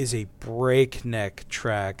is a breakneck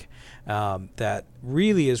track that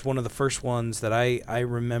really is one of the first ones that I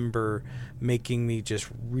remember making me just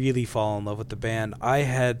really fall in love with the band. I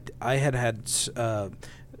had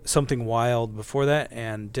Something Wild before that,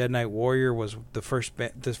 and Dead Night Warrior was the first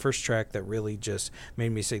track that really just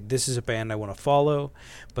made me say, this is a band I want to follow.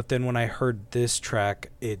 But then when I heard this track,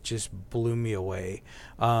 it just blew me away.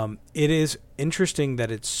 It is interesting that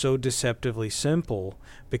it's so deceptively simple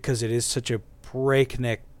because it is such a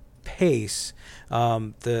breakneck pace.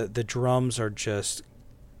 The drums are just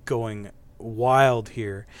going wild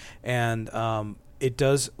here, and it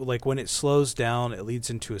does, like, when it slows down, it leads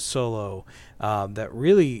into a solo that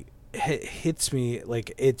really hits me.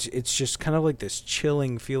 Like, it's just kind of like this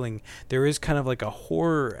chilling feeling. There is kind of like a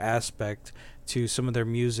horror aspect to some of their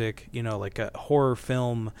music, like a horror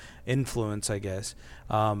film influence, I guess.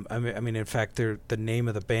 I mean, in fact, the name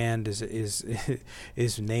of the band is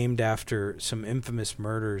is named after some infamous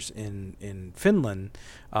murders in Finland.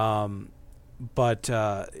 But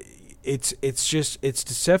it's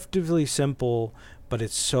deceptively simple, but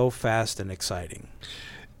it's so fast and exciting.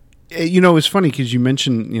 It's funny because you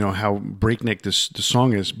mentioned how breakneck the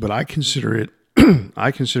song is, but I consider it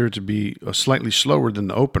to be slightly slower than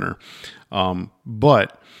the opener,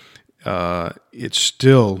 but it's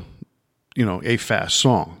still a fast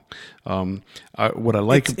song. What I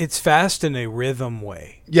like, it's fast in a rhythm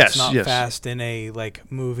way. Yes, it's not yes. fast in a like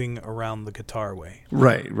moving around the guitar way.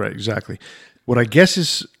 Right, exactly. What I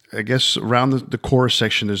guess around the chorus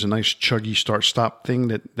section, there's a nice chuggy start-stop thing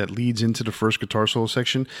that leads into the first guitar solo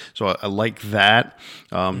section. So I like that.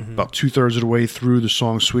 About 2/3 of the way through, the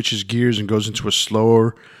song switches gears and goes into a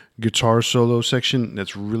slower guitar solo section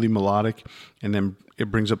that's really melodic, and then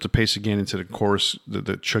it brings up the pace again into the chorus, the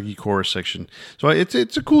chuggy chorus section. So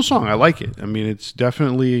it's a cool song. I like it. I mean, it's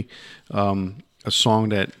definitely a song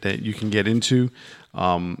that you can get into.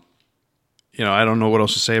 I don't know what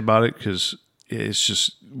else to say about it because it's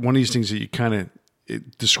just one of these things that you kind of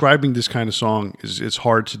describing this kind of song it's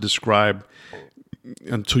hard to describe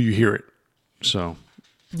until you hear it. So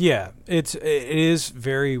yeah, it is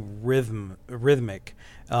very rhythmic.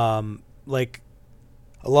 Like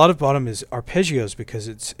a lot of Bodom is arpeggios because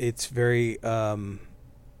it's very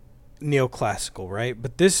neoclassical, right?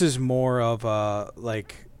 But this is more of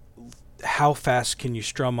like how fast can you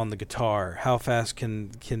strum on the guitar? How fast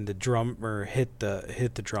can the drummer hit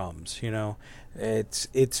the drums?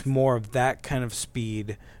 It's more of that kind of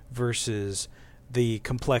speed versus the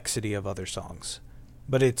complexity of other songs.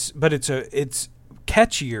 But it's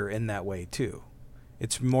catchier in that way too.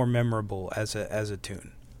 It's more memorable as a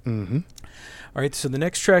tune. Mm-hmm. All right, so the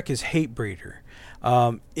next track is Hatebreeder.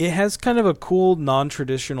 It has kind of a cool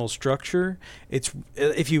non-traditional structure. It's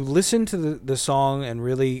if you listen to the song and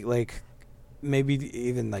really like maybe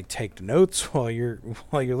even like take notes while you're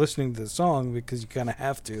listening to the song because you kind of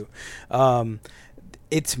have to.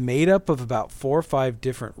 It's made up of about 4 or 5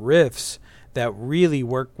 different riffs that really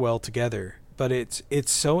work well together. But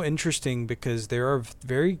it's so interesting because there are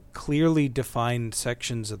very clearly defined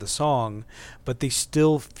sections of the song, but they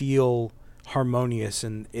still feel harmonious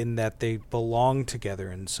in that they belong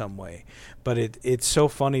together in some way. But it's so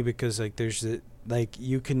funny because like there's like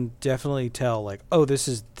you can definitely tell like, oh, this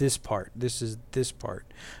is this part, this is this part.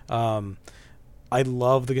 I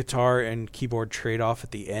love the guitar and keyboard trade off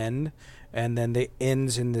at the end, and then it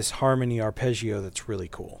ends in this harmony arpeggio that's really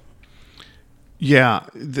cool. Yeah,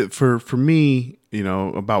 for me,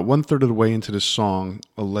 about 1/3 of the way into this song,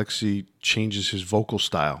 Alexi changes his vocal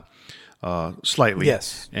style slightly.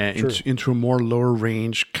 Yes, and into a more lower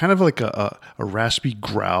range, kind of like a raspy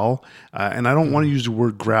growl. And I don't want to use the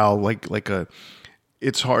word growl like a.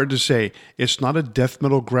 It's hard to say. It's not a death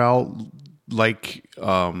metal growl like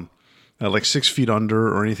 6 Feet Under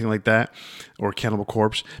or anything like that, or Cannibal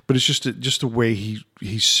Corpse. But it's just the way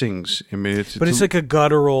he sings. I mean, it's like a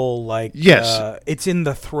guttural, like yes, it's in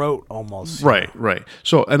the throat almost. Right.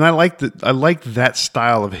 So, and I like that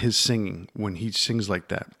style of his singing when he sings like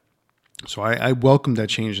that. So I welcome that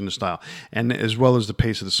change in the style, and as well as the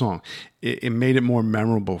pace of the song, it made it more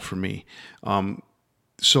memorable for me.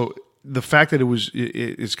 So the fact that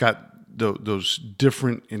it's got those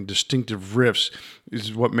different and distinctive riffs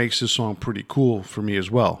is what makes this song pretty cool for me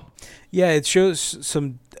as well. Yeah, it shows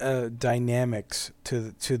some dynamics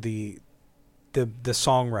to the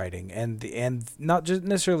songwriting and not just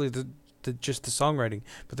necessarily just the songwriting,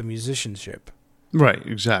 but the musicianship. Right,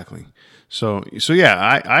 exactly. So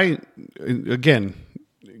yeah, I again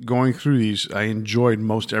going through these, I enjoyed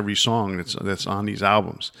most every song that's on these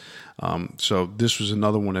albums. So this was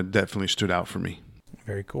another one that definitely stood out for me.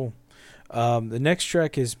 Very cool. The next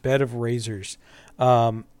track is Bed of Razors.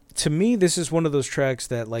 To me, this is one of those tracks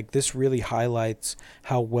that like this really highlights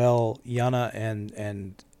how well Yana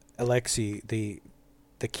and Alexi, the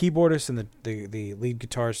keyboardist and the lead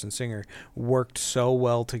guitarist and singer, worked so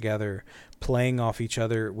well together, playing off each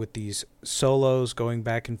other with these solos going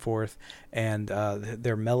back and forth and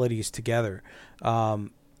their melodies together.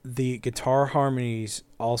 The guitar harmonies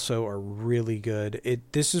also are really good.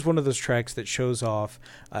 This is one of those tracks that shows off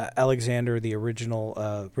Alexander, the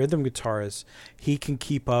original rhythm guitarist. He can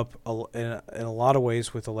keep up in a lot of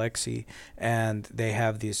ways with Alexi, and they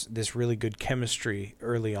have this really good chemistry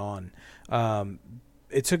early on.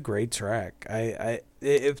 It's a great track.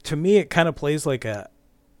 To me, it kind of plays like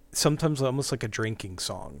sometimes almost like a drinking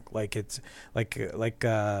song. Like it's like like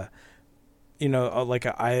a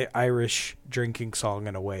Irish drinking song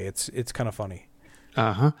in a way. It's kind of funny.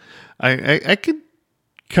 I could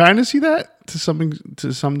kind of see that to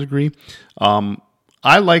some degree.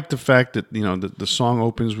 I like the fact that the song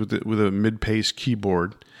opens with a mid-pace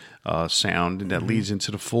keyboard sound, and that leads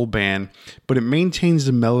into the full band, but it maintains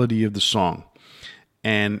the melody of the song.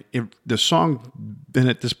 And if the song then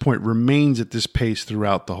at this point remains at this pace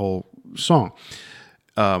throughout the whole song.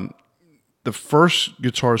 The first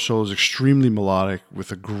guitar solo is extremely melodic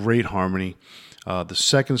with a great harmony. The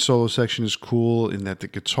second solo section is cool in that the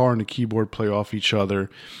guitar and the keyboard play off each other,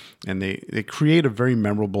 and they create a very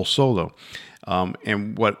memorable solo.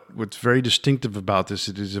 And what's very distinctive about this,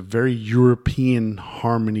 it is a very European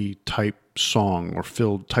harmony type song or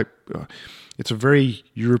filled type. It's a very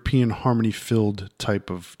European harmony filled type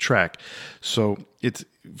of track. So it's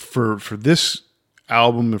for this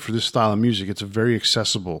album and for this style of music, it's a very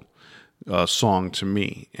accessible song to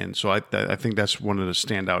me, and so I think that's one of the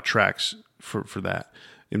standout tracks for that,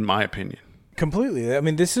 in my opinion. Completely. I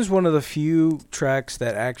mean, this is one of the few tracks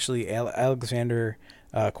that actually Alexander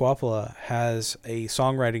Quapala has a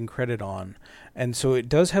songwriting credit on, and so it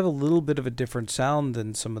does have a little bit of a different sound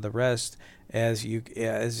than some of the rest, as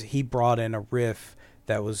he brought in a riff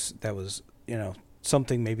that was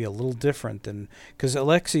something maybe a little different than, because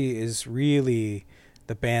Alexi is really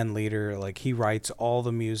the band leader. Like, he writes all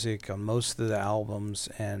the music on most of the albums,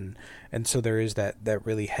 and so there is that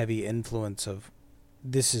really heavy influence of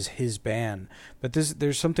this is his band, but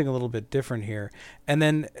there's something a little bit different here. And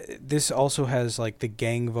then this also has like the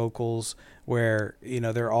gang vocals where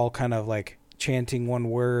they're all kind of like chanting one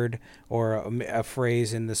word or a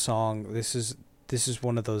phrase in the song. This is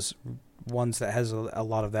one of those ones that has a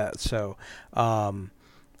lot of that. So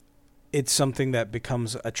it's something that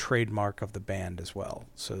becomes a trademark of the band as well.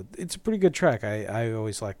 So it's a pretty good track. I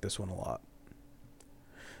always like this one a lot.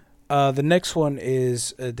 The next one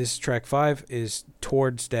is, this is track 5, is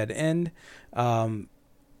Towards Dead End.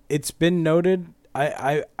 It's been noted,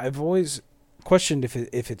 I've always questioned if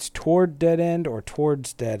it's Toward Dead End or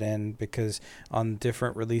Towards Dead End, because on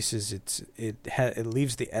different releases it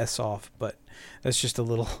leaves the S off, but that's just a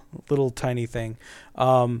little tiny thing.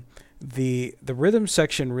 The rhythm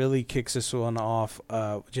section really kicks this one off,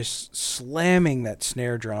 just slamming that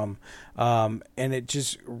snare drum, and it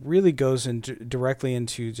just really goes directly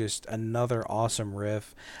into just another awesome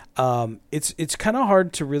riff. It's kind of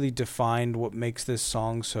hard to really define what makes this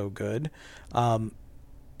song so good.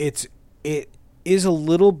 It is a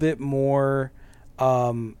little bit more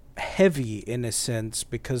heavy in a sense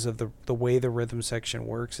because of the way the rhythm section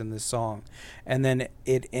works in this song, and then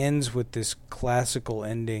it ends with this classical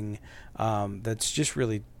ending that's just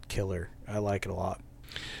really killer. I like it a lot.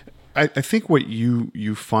 I think what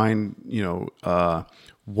you find,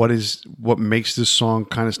 what makes this song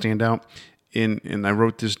kind of stand out, and I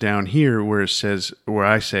wrote this down here where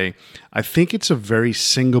I say, I think it's a very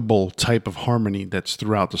singable type of harmony that's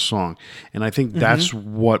throughout the song. And I think that's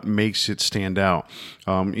what makes it stand out.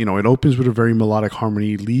 It opens with a very melodic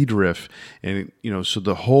harmony lead riff. And, so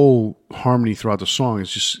the whole harmony throughout the song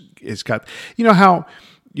it's got, how,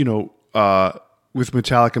 with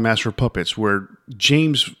Metallica Master of Puppets, where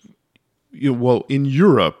James, in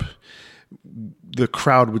Europe, the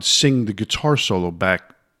crowd would sing the guitar solo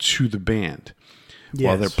back to the band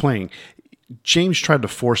while they're playing. James tried to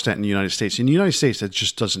force that in the United States. In the United States, that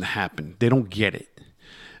just doesn't happen. They don't get it,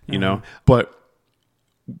 you know. But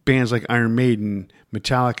bands like Iron Maiden,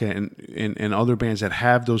 Metallica, and other bands that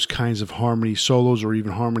have those kinds of harmony solos or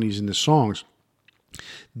even harmonies in the songs,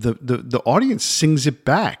 the audience sings it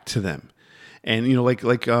back to them. And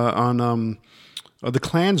on The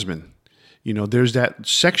Klansman, there's that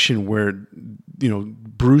section where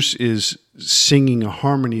Bruce is singing a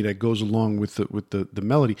harmony that goes along with the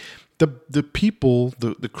melody. The people,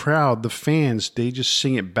 the crowd, the fans, they just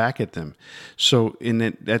sing it back at them. So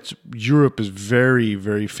that's Europe is very,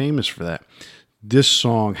 very famous for that. This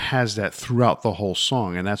song has that throughout the whole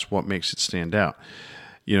song, and that's what makes it stand out.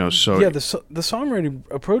 So yeah, the songwriting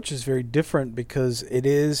approach is very different because it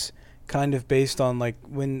is kind of based on like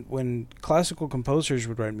when classical composers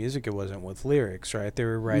would write music, it wasn't with lyrics, right? They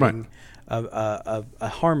were writing a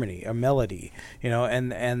harmony, a melody,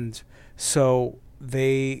 and so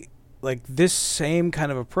they like this same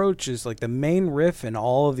kind of approach is like the main riff in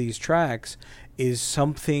all of these tracks is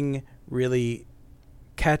something really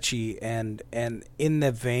catchy and in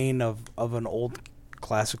the vein of an old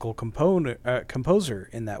classical composer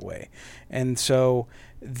in that way. And so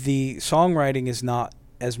the songwriting is not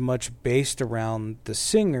as much based around the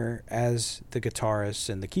singer as the guitarists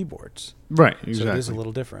and the keyboards. Right, exactly. So it is a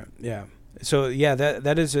little different. Yeah. So yeah,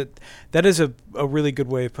 that is a really good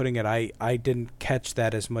way of putting it. I didn't catch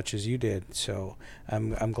that as much as you did, so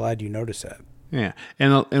I'm glad you noticed that. Yeah,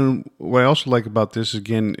 and what I also like about this,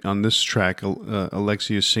 again, on this track,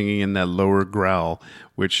 Alexi is singing in that lower growl,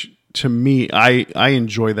 which to me, I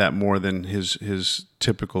enjoy that more than his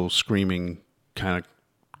typical screaming kind of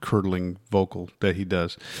curdling vocal that he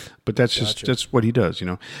does. But that's Gotcha. that's what he does, you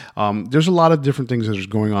know. There's a lot of different things that is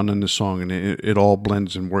going on in the song, and it all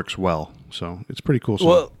blends and works well. So it's a pretty cool song.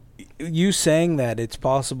 Well, you saying that, it's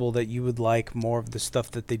possible that you would like more of the stuff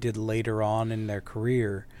that they did later on in their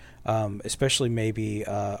career, especially maybe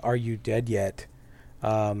Are You Dead Yet,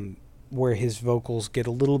 where his vocals get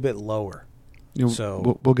a little bit lower. You know,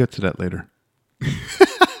 so we'll get to that later.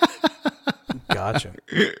 Gotcha.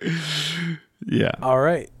 Yeah. All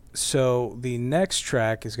right. So the next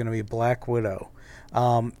track is going to be Black Widow.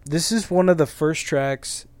 This is one of the first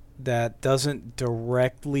tracks that doesn't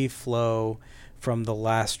directly flow from the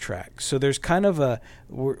last track. So there's kind of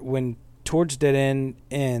when Towards Dead End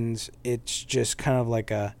ends, it's just kind of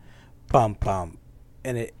like a bum bum,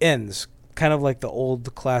 and it ends kind of like the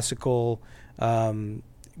old classical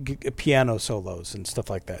piano solos and stuff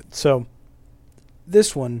like that. So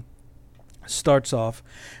this one starts off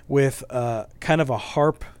with kind of a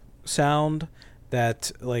harp sound,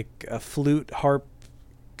 that like a flute harp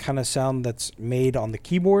kind of sound that's made on the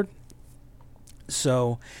keyboard.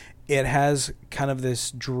 So it has kind of this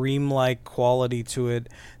dreamlike quality to it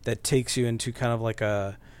that takes you into kind of like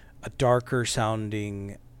a darker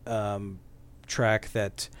sounding track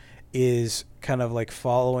that is kind of like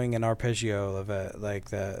following an arpeggio of like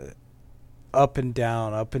the up and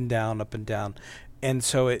down, up and down, up and down. And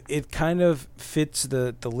so it kind of fits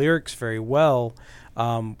the lyrics very well,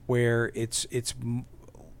 where it's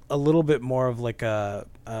a little bit more of like a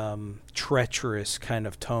treacherous kind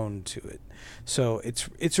of tone to it. So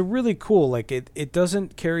it's a really cool, like it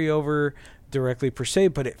doesn't carry over directly per se,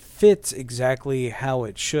 but it fits exactly how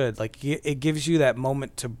it should. Like it gives you that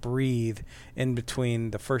moment to breathe in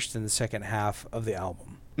between the first and the second half of the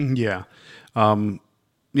album. Yeah.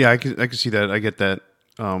 Yeah, I can see that. I get that.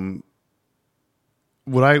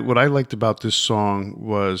 What I liked about this song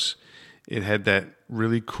was it had that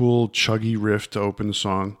really cool chuggy riff to open the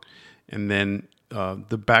song, and then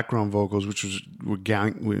the background vocals, which were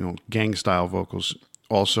gang style vocals,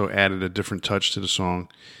 also added a different touch to the song.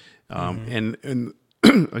 And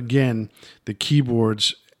again, the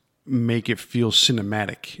keyboards make it feel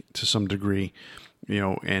cinematic to some degree,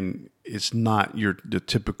 and it's not the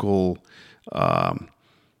typical.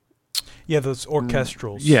 Yeah, those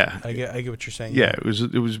orchestrals. Yeah, I get what you're saying. Yeah, it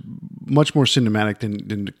was much more cinematic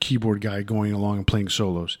than the keyboard guy going along and playing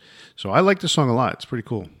solos. So I like the song a lot. It's pretty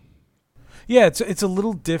cool. Yeah, it's a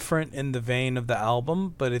little different in the vein of the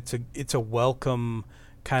album, but it's a welcome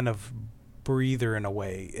kind of breather in a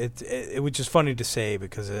way. It was just funny to say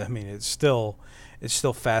because I mean it's still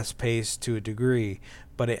fast paced to a degree,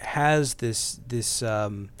 but it has this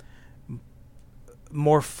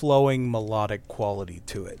more flowing melodic quality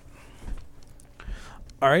to it.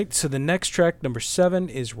 All right, so the next track, number 7,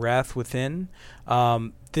 is Wrath Within.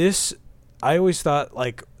 This, I always thought,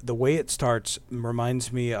 like, the way it starts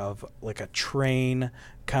reminds me of, like, a train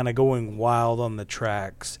kind of going wild on the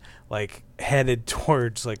tracks, like, headed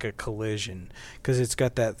towards, like, a collision. Because it's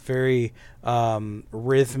got that very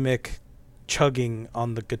rhythmic chugging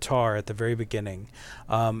on the guitar at the very beginning.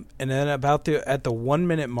 And then at the 1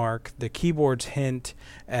 minute mark, the keyboards hint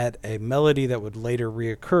at a melody that would later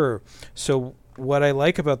reoccur. So what I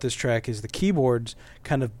like about this track is the keyboards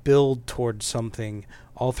kind of build towards something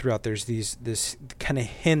all throughout. There's this kind of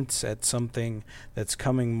hints at something that's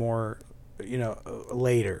coming more,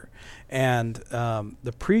 later. And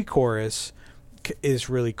the pre-chorus is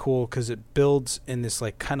really cool because it builds in this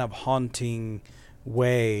like kind of haunting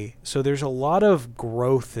way. So there's a lot of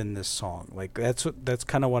growth in this song. Like that's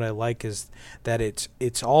kind of what I like, is that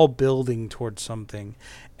it's all building towards something.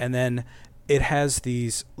 And then it has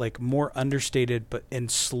these like more understated but in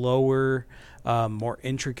slower, more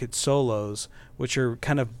intricate solos, which are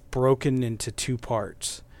kind of broken into two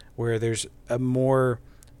parts, where there's a more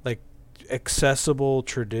like accessible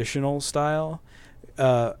traditional style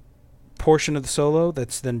portion of the solo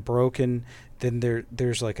that's then broken. Then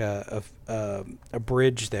there's like a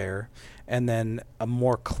bridge there, and then a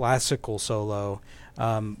more classical solo,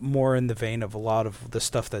 more in the vein of a lot of the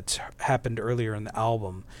stuff that's happened earlier in the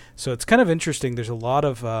album. So it's kind of interesting. There's a lot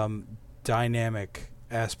of dynamic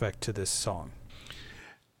aspect to this song.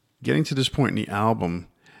 Getting to this point in the album,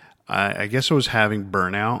 I guess I was having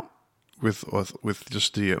burnout with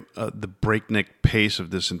just the breakneck pace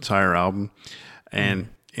of this entire album, and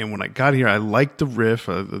when I got here, I liked the riff.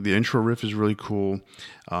 The intro riff is really cool.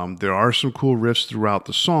 There are some cool riffs throughout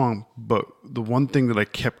the song, but the one thing that I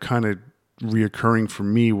kept kind of reoccurring for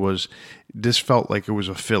me was this felt like it was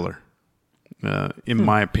a filler. In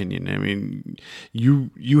my opinion, I mean,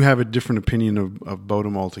 you have a different opinion of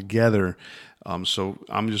Bodom altogether. So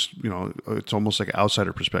I'm just, it's almost like an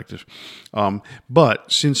outsider perspective.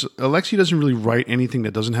 But since Alexi doesn't really write anything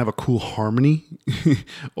that doesn't have a cool harmony,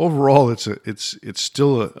 overall it's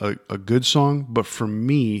still a good song. But for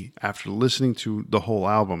me, after listening to the whole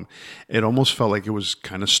album, it almost felt like it was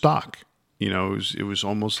kind of stock. It was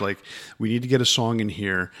almost like we need to get a song in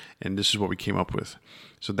here, and this is what we came up with.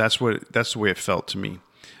 So that's the way it felt to me.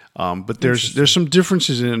 But there's some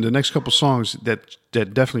differences in the next couple songs that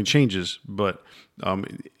definitely changes. But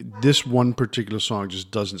this one particular song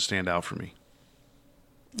just doesn't stand out for me.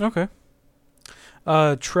 Okay.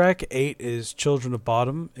 Track 8 is Children of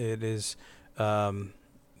Bodom. It is,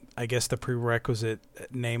 I guess, the prerequisite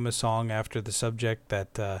name a song after the subject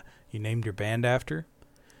that you named your band after.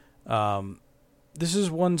 This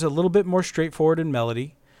is one's a little bit more straightforward in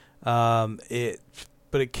melody.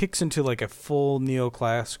 But it kicks into like a full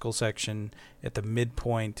neoclassical section at the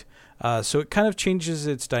midpoint. So it kind of changes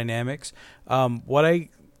its dynamics. What I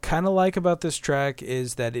kind of like about this track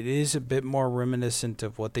is that it is a bit more reminiscent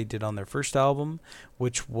of what they did on their first album,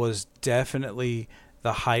 which was definitely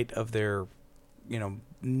the height of their,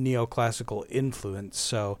 neoclassical influence.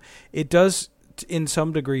 So it does, in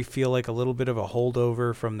some degree, feel like a little bit of a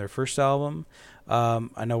holdover from their first album.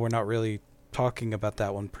 I know we're not really talking about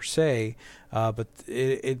that one per se, but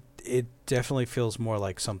it definitely feels more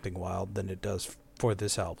like Something Wild than it does for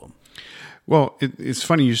this album. Well, it's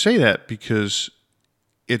funny you say that because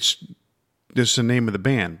it's the name of the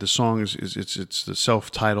band. The song is it's the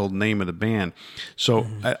self-titled name of the band. So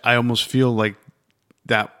I almost feel like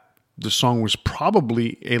that the song was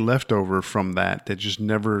probably a leftover from that just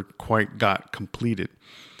never quite got completed.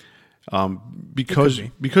 Because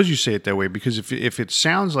you say it that way, because if it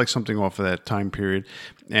sounds like something off of that time period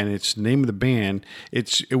and it's the name of the band,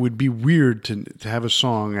 it would be weird to have a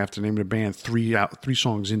song after the name of the band three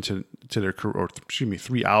songs into their career, or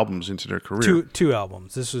 3 albums into their career. Two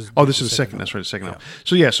albums. This is the second. That's right, the second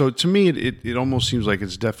album. So to me it almost seems like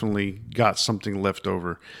it's definitely got something left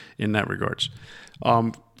over in that regards.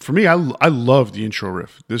 For me, I love the intro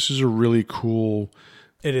riff. This is a really cool.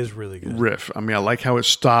 It is really good riff. I mean, I like how it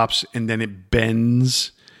stops and then it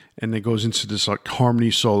bends and it goes into this like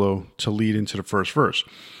harmony solo to lead into the first verse.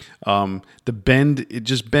 The bend, it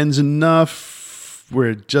just bends enough where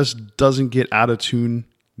it just doesn't get out of tune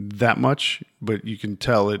that much, but you can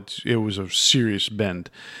tell it was a serious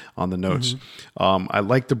bend on the notes. I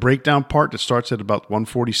like the breakdown part that starts at about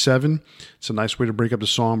 147. It's a nice way to break up the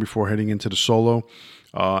song before heading into the solo.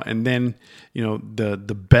 And then,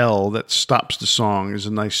 the bell that stops the song is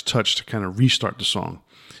a nice touch to kind of restart the song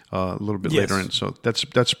a little bit later in. So that's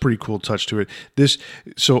a pretty cool touch to it.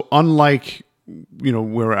 So unlike,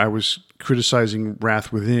 where I was criticizing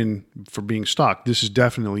Wrath Within for being stock, this is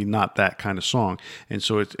definitely not that kind of song. And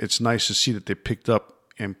so it's nice to see that they picked up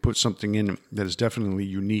and put something in that is definitely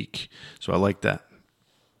unique. So I like that.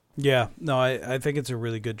 Yeah, no, I think it's a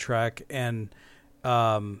really good track. And,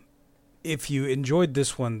 if you enjoyed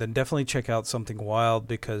this one, then definitely check out Something Wild,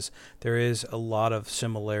 because there is a lot of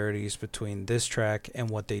similarities between this track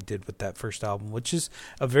and what they did with that first album, which is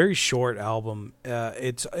a very short album.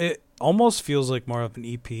 It almost feels like more of an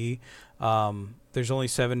EP. There's only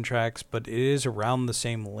 7 tracks, but it is around the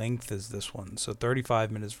same length as this one, so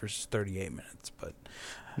 35 minutes versus 38 minutes. But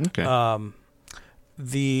okay.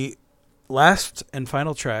 The last and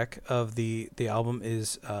final track of the album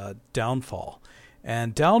is Downfall.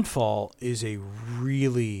 And Downfall is a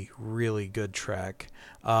really, really good track.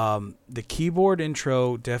 The keyboard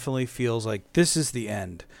intro definitely feels like this is the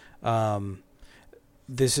end.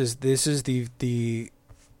 This is the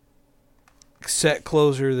set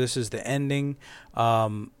closer. This is the ending.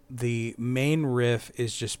 The main riff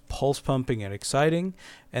is just pulse pumping and exciting,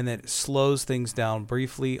 and then it slows things down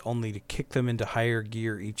briefly, only to kick them into higher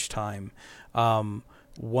gear each time.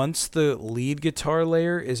 Once the lead guitar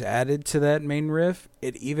layer is added to that main riff,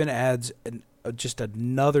 it even adds just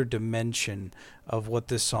another dimension of what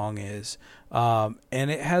this song is. And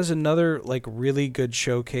it has another like really good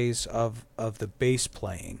showcase of the bass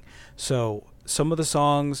playing. So some of the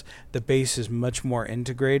songs, the bass is much more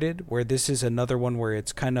integrated, where this is another one where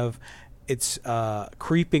it's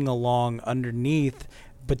creeping along underneath,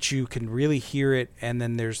 but you can really hear it, and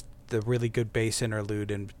then there's the really good bass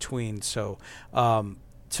interlude in between. So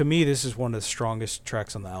to me, this is one of the strongest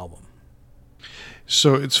tracks on the album.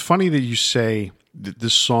 So it's funny that you say that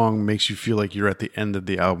this song makes you feel like you're at the end of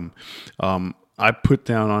the album. I put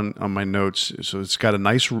down on my notes, so it's got a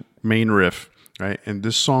nice main riff, right? And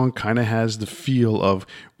this song kind of has the feel of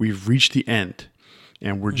we've reached the end,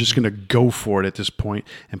 and we're just going to go for it at this point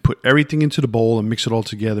and put everything into the bowl and mix it all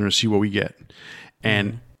together and see what we get.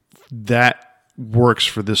 And that works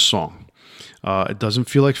for this song. It doesn't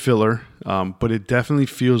feel like filler, but it definitely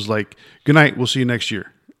feels like, good night, we'll see you next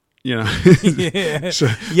year. You know? Yeah. So,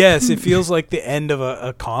 yes, it feels like the end of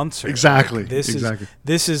a concert. Exactly. Like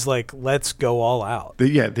this is like, let's go all out.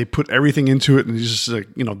 They put everything into it, and it's just like,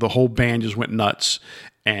 the whole band just went nuts,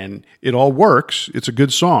 and it all works. It's a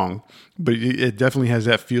good song, but it definitely has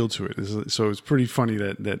that feel to it. So it's pretty funny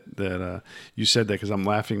that you said that, because I'm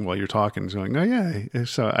laughing while you're talking, going, oh yeah,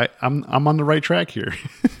 so I'm on the right track here.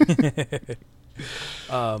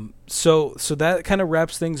 So that kind of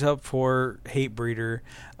wraps things up for Hatebreeder.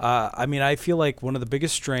 I mean, I feel like one of the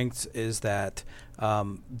biggest strengths is that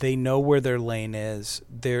they know where their lane is.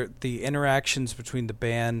 The interactions between the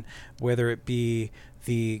band, whether it be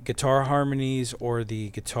the guitar harmonies or the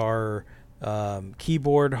guitar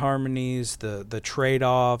keyboard harmonies, the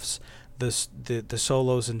trade-offs, the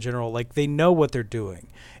solos in general, like they know what they're doing.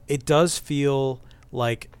 It does feel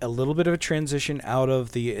like a little bit of a transition out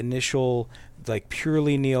of the initial like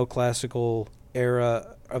purely neoclassical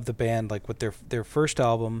era of the band, like with their first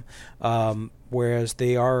album, whereas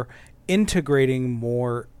they are integrating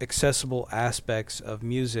more accessible aspects of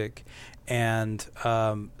music and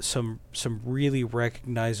some really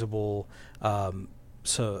recognizable guitar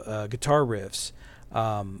riffs.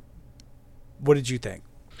 What did you think?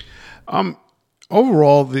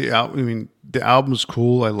 Overall, the album's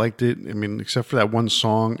cool. I liked it. I mean, except for that one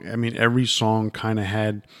song. I mean, every song kind of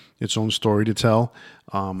had its own story to tell.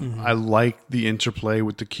 I like the interplay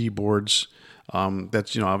with the keyboards.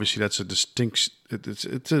 That's obviously that's a distinct.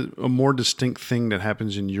 It's a more distinct thing that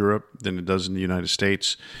happens in Europe than it does in the United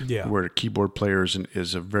States. Yeah, where the keyboard player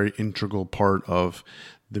is a very integral part of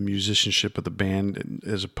the musicianship of the band,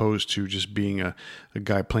 as opposed to just being a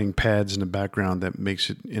guy playing pads in the background that makes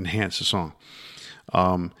it enhance the song.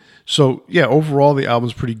 So yeah, overall the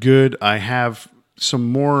album's pretty good. I have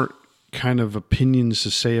some more kind of opinions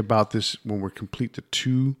to say about this when we complete the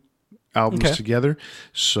two albums together.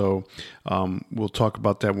 So we'll talk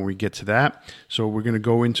about that when we get to that. So we're going to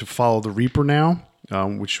go into Follow the Reaper now,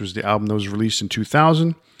 which was the album that was released in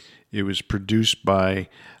 2000. It was produced by,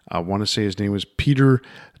 I want to say his name was Peter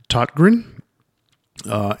Totgren.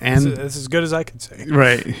 And that's as good as I can say.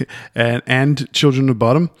 Right. And Children of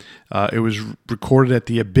Bodom. It was recorded at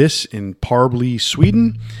the Abyss in Parbley,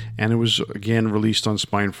 Sweden, and it was again released on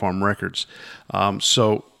Spine Farm Records.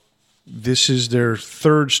 So this is their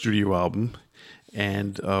third studio album.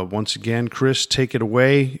 And once again, Chris, take it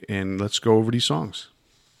away and let's go over these songs.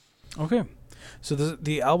 Okay. So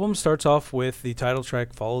the album starts off with the title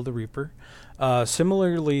track, Follow the Reaper.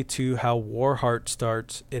 Similarly to how Warheart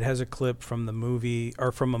starts, it has a clip from the movie,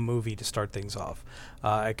 or from a movie to start things off.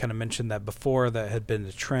 I kind of mentioned that before, that had been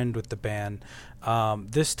a trend with the band.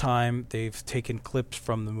 This time, they've taken clips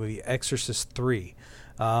from the movie Exorcist 3.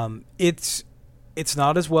 It's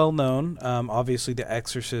not as well known. Obviously, The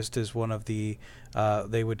Exorcist is one of the,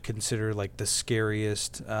 they would consider like the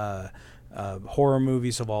scariest horror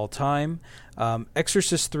movies of all time.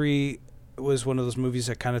 Exorcist 3 was one of those movies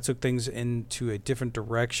that kind of took things into a different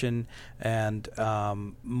direction and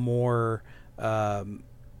more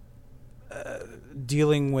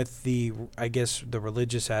dealing with the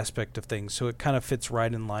religious aspect of things. So it kind of fits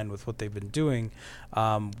right in line with what they've been doing,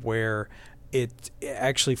 where it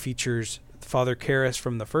actually features Father Karras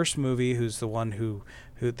from the first movie, who's the one who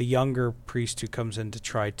the younger priest who comes in to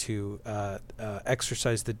try to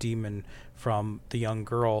exorcise the demon from the young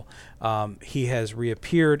girl. He has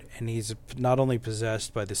reappeared, and he's not only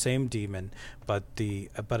possessed by the same demon, but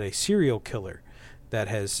a serial killer that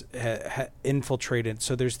has infiltrated.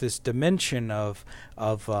 So there's this dimension of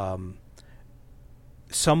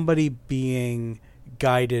somebody being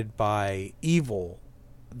guided by evil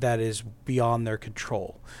that is beyond their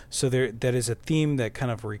control. So that is a theme that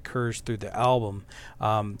kind of recurs through the album.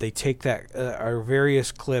 They take that our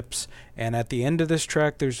various clips, and at the end of this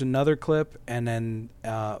track there's another clip, and then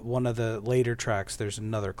one of the later tracks there's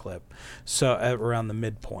another clip, so around the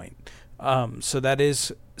midpoint. So that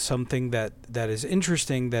is something that is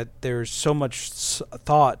interesting, that there's so much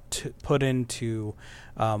thought put into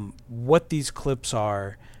what these clips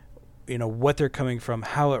are, what they're coming from,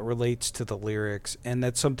 how it relates to the lyrics, and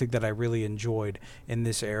that's something that I really enjoyed in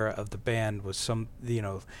this era of the band. Was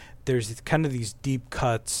there's kind of these deep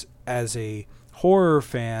cuts as a horror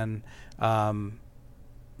fan,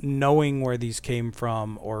 knowing where these came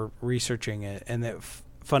from or researching it, and that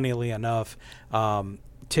funnily enough,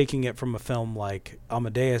 taking it from a film like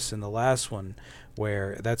Amadeus in the last one,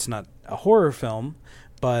 where that's not a horror film,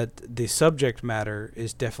 but the subject matter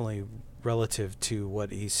is definitely relative to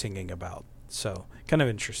what he's singing about. So kind of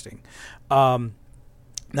interesting.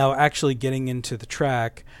 Now actually getting into the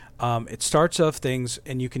track, it starts off things,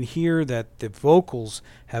 and you can hear that the vocals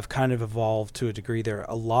have kind of evolved to a degree. They're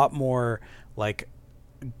a lot more like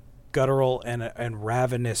guttural and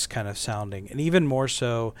ravenous kind of sounding, and even more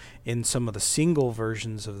so in some of the single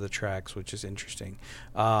versions of the tracks, which is interesting.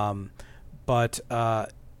 But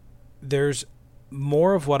there's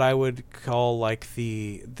more of what I would call like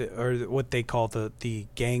the or what they call the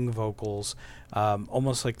gang vocals,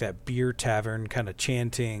 almost like that beer tavern kind of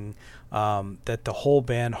chanting, that the whole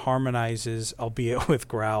band harmonizes, albeit with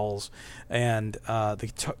growls, and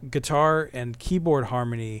the guitar and keyboard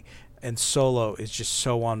harmony and solo is just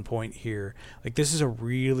so on point here. Like, this is a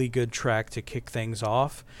really good track to kick things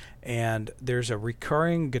off, and there's a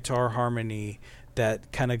recurring guitar harmony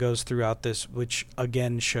that kind of goes throughout this, which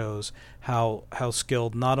again shows how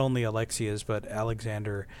skilled not only Alexi is, but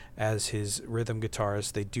Alexander as his rhythm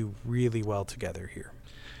guitarist. They do really well together here.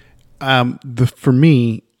 For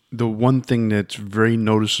me, the one thing that's very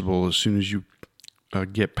noticeable as soon as you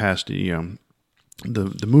get past the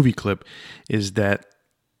movie clip is that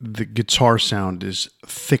the guitar sound is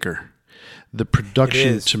thicker. The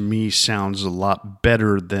production to me sounds a lot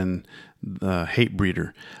better than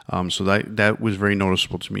Hatebreeder. So that was very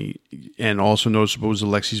noticeable to me. And also noticeable was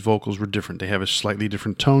Alexi's vocals were different. They have a slightly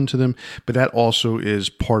different tone to them, but that also is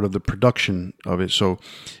part of the production of it. So,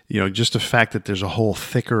 just the fact that there's a whole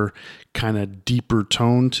thicker, kind of deeper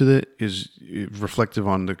tone to it is reflective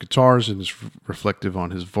on the guitars and is reflective on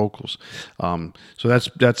his vocals. So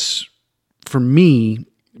that's for me,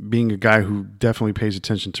 being a guy who definitely pays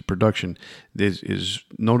attention to production, is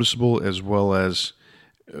noticeable as well as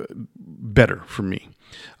better for me.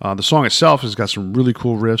 The song itself has got some really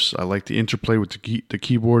cool riffs. I like the interplay with the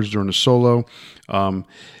keyboards during the solo. I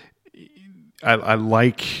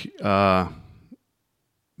like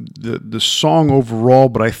the song overall,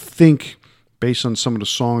 but I think based on some of the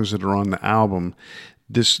songs that are on the album,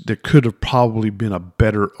 there could have probably been a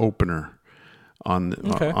better opener on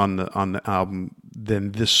the album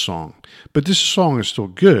than this song. But this song is still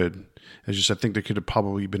good. It's just I think there could have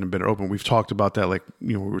probably been a better open. We've talked about that, like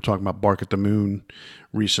we were talking about "Bark at the Moon"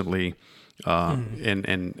 recently,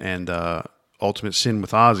 and "Ultimate Sin"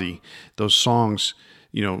 with Ozzy. Those songs,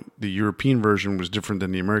 the European version was different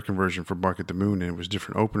than the American version for "Bark at the Moon," and it was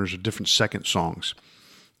different openers or different second songs.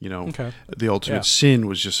 The "Ultimate Sin"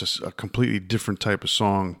 was just a completely different type of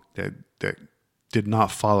song that did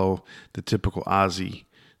not follow the typical Ozzy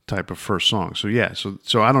type of first song. So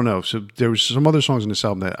I don't know. So there was some other songs in this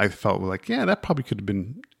album that I felt were like, that probably could have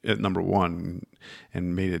been at number one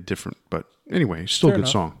and made it different. But anyway, still a good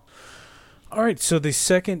song. All right, so the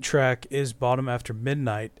second track is Bodom After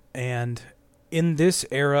Midnight, and in this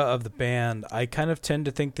era of the band, I kind of tend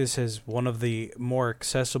to think this is one of the more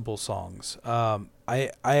accessible songs. I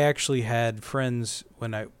actually had friends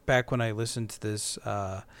when I listened to this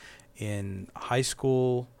in high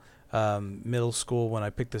school, middle school, when I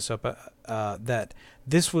picked this up, that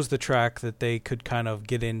this was the track that they could kind of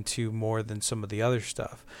get into more than some of the other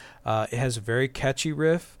stuff. It has a very catchy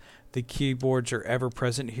riff. The keyboards are ever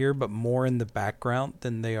present here, but more in the background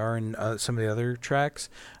than they are in some of the other tracks.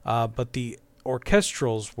 But the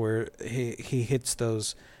orchestrals, where he hits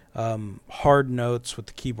those hard notes with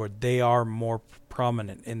the keyboard, they are more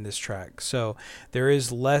prominent in this track. So there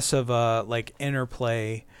is less of a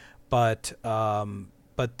interplay, but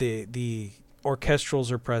the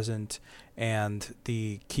orchestrals are present and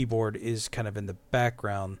the keyboard is kind of in the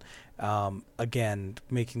background, again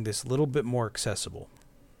making this a little bit more accessible.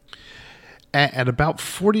 At about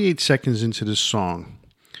 48 seconds into this song,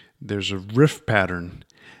 there's a riff pattern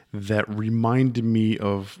that reminded me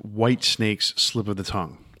of Whitesnake's Slip of the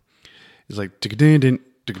Tongue. It's like tick-a-din-din,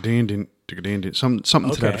 tick-a-din-din,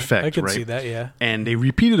 something to that effect. I can right? see that, yeah. And they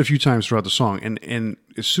repeat it a few times throughout the song, and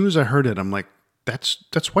as soon as I heard it, I'm like, that's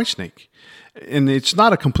Whitesnake. And it's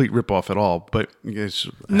not a complete ripoff at all, but it's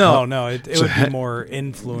it would be more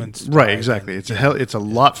influenced. Right, exactly. It's a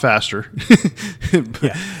lot faster.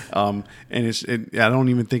 Yeah. And I don't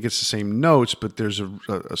even think it's the same notes, but there's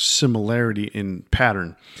a similarity in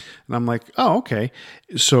pattern. And I'm like, oh, okay.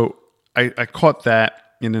 So I caught that.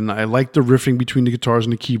 And then I like the riffing between the guitars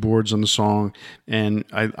and the keyboards on the song. And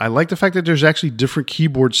I like the fact that there's actually different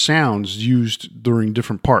keyboard sounds used during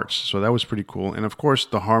different parts. So that was pretty cool. And of course,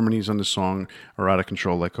 the harmonies on the song are out of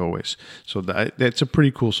control, like always. So that's a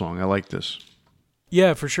pretty cool song. I like this.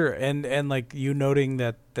 Yeah, for sure. And like you noting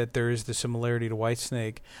that there is the similarity to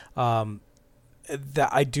Whitesnake, that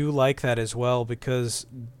I do like that as well, because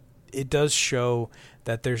it does show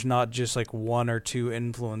that there's not just like one or two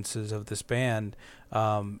influences of this band.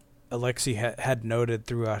 Alexi had noted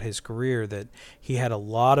throughout his career that he had a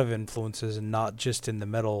lot of influences, and not just in the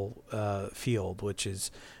metal field, which is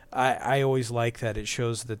I always like that. It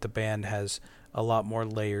shows that the band has a lot more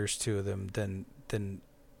layers to them than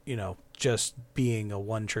just being a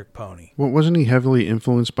one-trick pony. Well, wasn't he heavily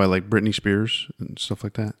influenced by like Britney Spears and stuff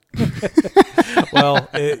like that? Well,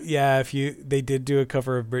 they did do a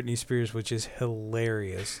cover of Britney Spears, which is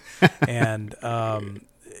hilarious, and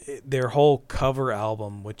their whole cover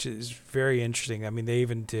album, which is very interesting. I mean, they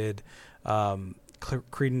even did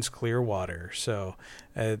Creedence Clearwater, so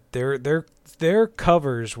their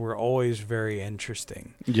covers were always very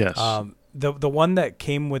interesting. Yes. The one that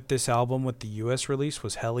came with this album with the U.S. release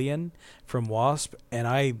was Hellion from Wasp, and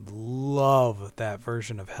I love that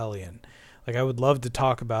version of Hellion. Like, I would love to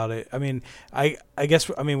talk about it. I mean, I guess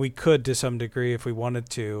we could to some degree if we wanted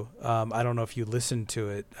to. I don't know if you listened to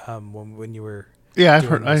it when you were. Yeah,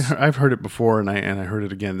 I've heard it before, and I heard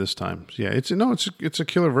it again this time. Yeah, it's a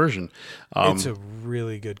killer version. It's a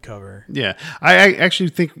really good cover. Yeah, I actually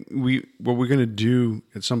think what we're going to do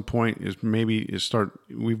at some point is start.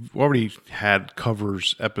 We've already had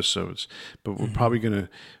covers episodes, but we're probably going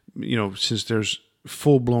to, since there's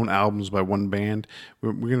full blown albums by one band,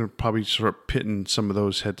 we're going to probably start pitting some of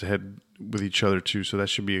those head to head with each other too. So that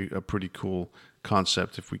should be a pretty cool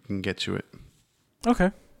concept if we can get to it.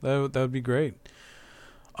 Okay, that would be great.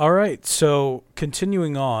 All right, so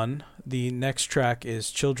continuing on, the next track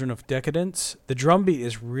is Children of Decadence. The drum beat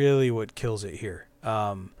is really what kills it here.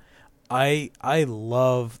 I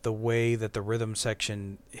love the way that the rhythm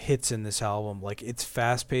section hits in this album. Like, it's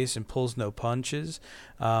fast-paced and pulls no punches,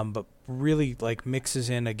 but really like mixes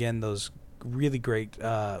in, again, those really great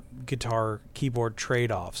guitar keyboard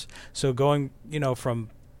trade-offs. So going, from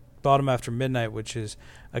Bodom After Midnight, which is,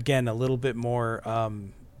 again, a little bit more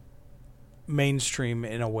mainstream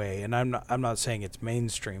in a way, and I'm not saying it's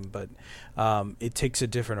mainstream, but it takes a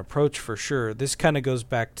different approach for sure. This kind of goes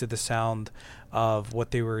back to the sound of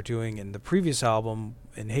what they were doing in the previous album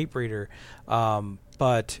in Hatebreeder,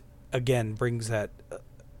 but again brings that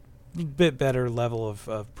bit better level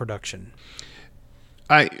of production.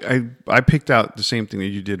 I picked out the same thing that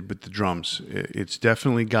you did with the drums. It's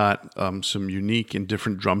definitely got some unique and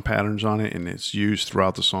different drum patterns on it, and it's used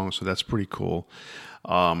throughout the song, so that's pretty cool.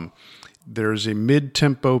 There's a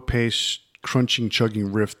mid-tempo pace, crunching,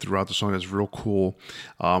 chugging riff throughout the song that's real cool.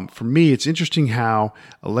 For me, it's interesting how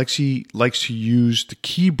Alexi likes to use the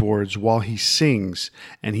keyboards while he sings,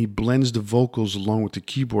 and he blends the vocals along with the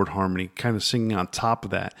keyboard harmony, kind of singing on top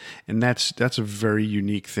of that. And that's a very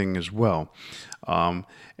unique thing as well.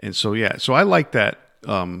 And so I like that.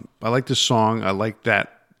 I like this song. I like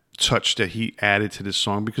that touch that he added to this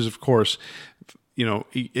song because, of course,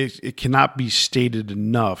 it cannot be stated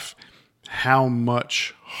enough how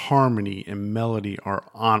much harmony and melody are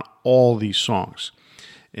on all these songs.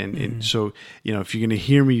 And so, if you're going to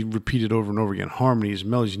hear me repeat it over and over again, harmonies,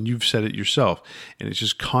 melodies, and you've said it yourself, and it's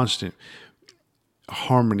just constant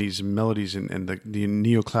harmonies and melodies and the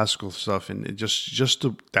neoclassical stuff, and it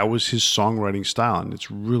that was his songwriting style, and it's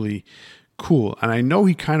really cool. And I know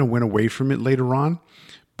he kind of went away from it later on,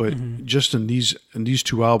 but just in these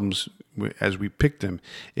two albums, as we picked them,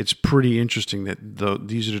 it's pretty interesting that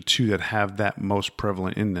these are the two that have that most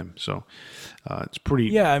prevalent in them. So it's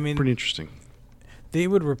pretty interesting. They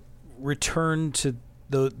would return to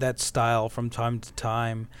that style from time to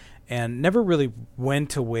time, and never really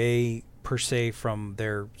went away per se from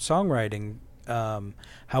their songwriting.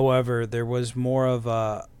 However, there was more of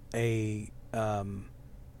a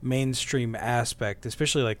mainstream aspect,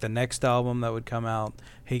 especially like the next album that would come out,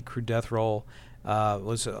 Hate Crew Death Roll,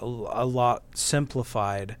 was a lot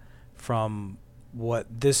simplified from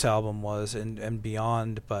what this album was and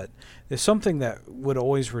beyond, but there's something that would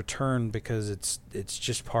always return because it's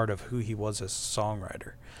just part of who he was as a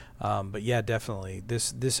songwriter. But yeah, definitely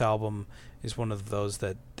this album is one of those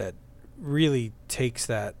that really takes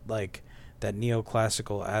that like that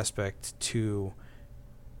neoclassical aspect to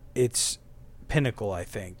its pinnacle, I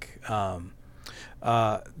think.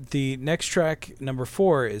 The next track, number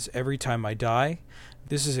 4, is Every Time I Die.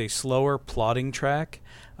 This is a slower plodding track,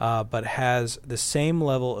 but has the same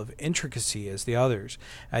level of intricacy as the others.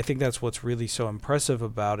 I think that's what's really so impressive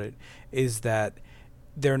about it, is that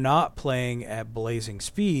they're not playing at blazing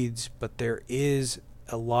speeds, but there is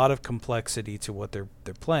a lot of complexity to what they're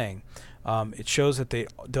playing. It shows that they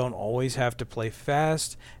don't always have to play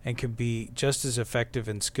fast and can be just as effective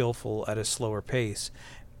and skillful at a slower pace.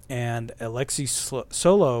 And Alexi's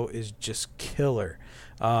solo is just killer.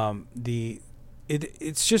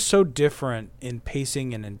 It's just so different in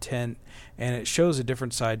pacing and intent, and it shows a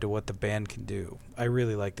different side to what the band can do. I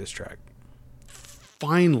really like this track.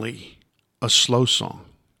 Finally, a slow song.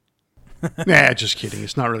 Nah, just kidding.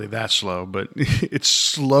 It's not really that slow, but it's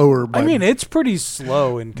slower. It's pretty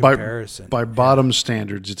slow in comparison. By Bodom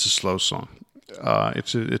standards, it's a slow song.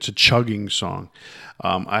 It's a chugging song.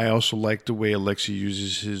 I also like the way Alexi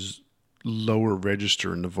uses his lower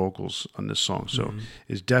register in the vocals on this song, so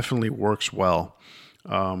it definitely works well.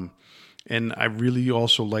 And I really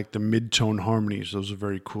also like the mid-tone harmonies; those are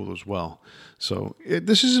very cool as well. So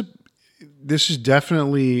this is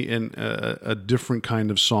definitely a different kind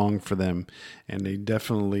of song for them, and they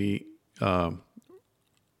definitely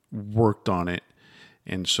worked on it,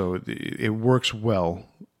 and so it works well.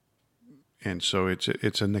 And so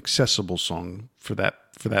it's an accessible song for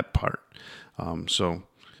that part.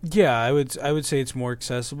 Yeah, I would say it's more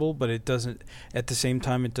accessible, but it doesn't. At the same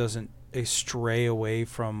time, it doesn't stray away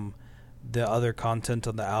from the other content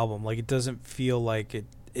on the album. Like, it doesn't feel like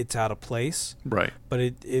it's out of place. Right.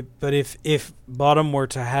 But but if Bodom were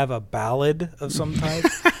to have a ballad of some type,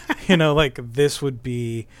 like this would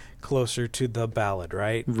be closer to the ballad,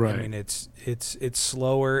 right? Right. I mean, it's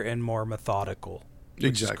slower and more methodical.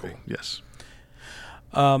 Exactly. Cool. Yes.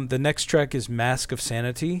 The next track is Mask of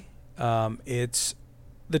Sanity.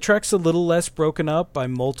 The track's a little less broken up by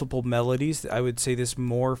multiple melodies. I would say this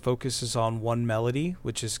more focuses on one melody,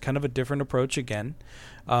 which is kind of a different approach again.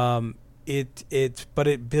 But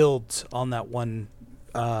it builds on that one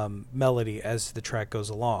melody as the track goes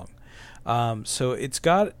along. So it's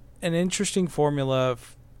got an interesting formula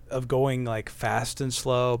of going like fast and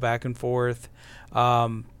slow, back and forth.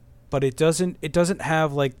 But it doesn't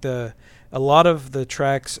have like a lot of the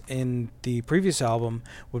tracks in the previous album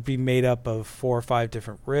would be made up of 4 or 5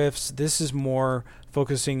 different riffs. This is more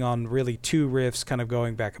focusing on really 2 riffs kind of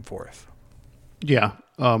going back and forth. Yeah.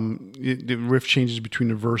 The riff changes between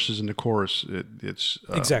the verses and the chorus.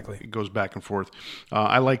 Exactly. It goes back and forth.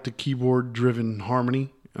 I like the keyboard-driven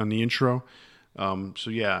harmony on the intro. So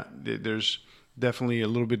yeah, there's definitely a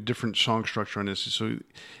little bit different song structure on this. So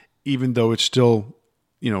even though it's still,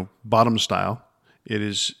 Bodom style, it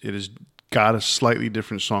is got a slightly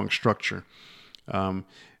different song structure.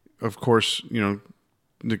 Of course,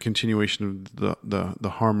 the continuation of the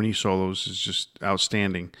harmony solos is just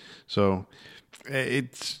outstanding. So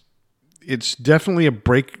it's definitely a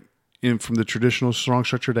break from the traditional song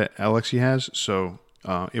structure that Alexi has. So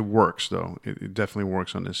it works, though. It definitely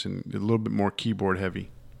works on this, and a little bit more keyboard heavy.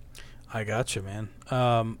 I gotcha, man.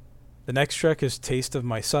 The next track is Taste of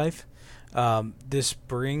My Scythe. This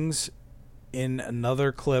brings in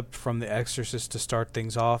another clip from The Exorcist to start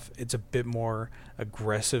things off. It's a bit more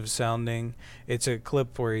aggressive sounding. It's a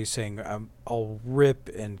clip where he's saying, I'll rip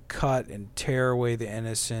and cut and tear away the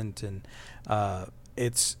innocent. And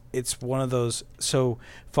it's one of those. So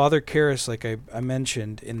Father Karras, like I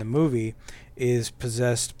mentioned in the movie, is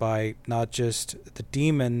possessed by not just the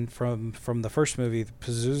demon from the first movie, the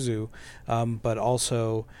Pazuzu, but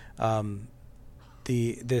also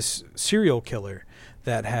this serial killer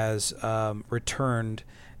that has returned,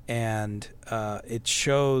 and it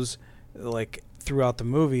shows like throughout the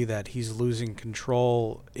movie that he's losing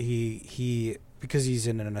control. He because he's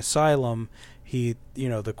in an asylum. The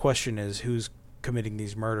question is who's committing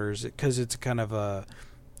these murders, because it's kind of a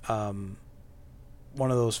one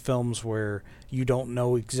of those films where you don't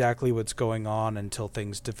know exactly what's going on until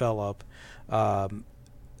things develop.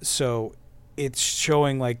 So it's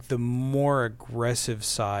showing like the more aggressive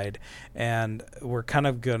side, and we're kind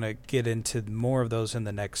of going to get into more of those in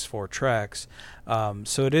the next 4 tracks.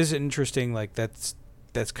 So it is interesting, like that's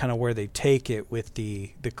kind of where they take it with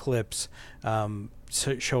the clips,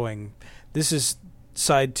 showing this is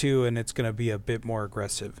side 2 and it's going to be a bit more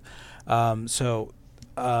aggressive.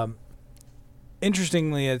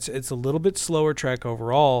 interestingly, it's a little bit slower track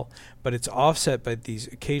overall, but it's offset by these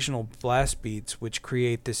occasional blast beats, which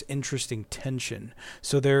create this interesting tension.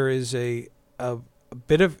 So there is a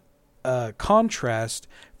bit of contrast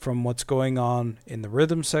from what's going on in the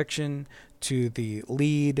rhythm section to the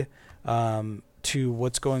lead, to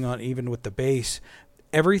what's going on even with the bass.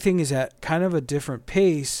 Everything is at kind of a different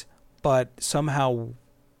pace, but somehow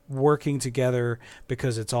working together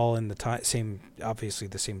because it's all in the same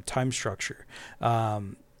time structure,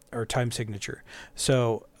 or time signature.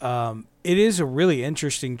 So it is a really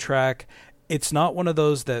interesting track. It's not one of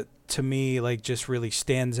those that to me like just really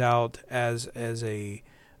stands out as a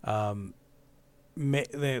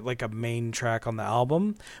like a main track on the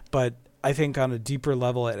album, but I think on a deeper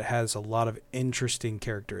level it has a lot of interesting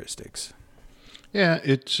characteristics. Yeah,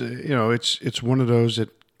 it's it's one of those that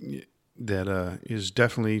is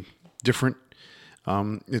definitely different.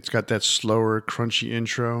 It's got that slower, crunchy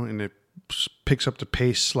intro, and it picks up the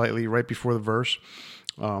pace slightly right before the verse.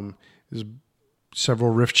 There's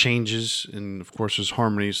several riff changes, and of course, there's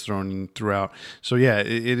harmonies thrown in throughout. So yeah,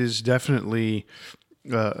 it is definitely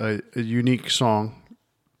a unique song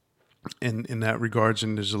in that regards,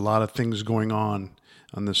 and there's a lot of things going on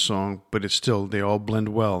this song, but it's still, they all blend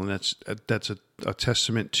well, and that's a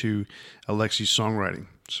testament to Alexi's songwriting.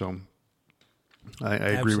 So I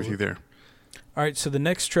agree with you there. All right, so the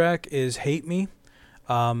next track is Hate Me.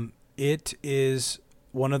 It is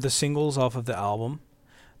one of the singles off of the album.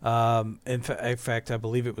 In fact, I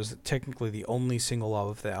believe it was technically the only single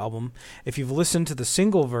off of the album. If you've listened to the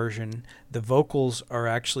single version, the vocals are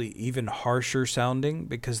actually even harsher sounding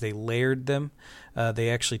because they layered them. They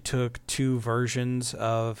actually took two versions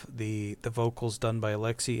of the vocals done by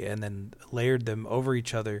Alexi and then layered them over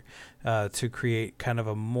each other to create kind of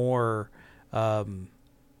a more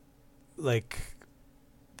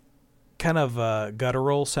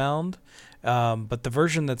guttural sound. But the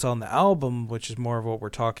version that's on the album, which is more of what we're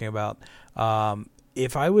talking about,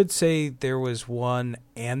 if I would say there was one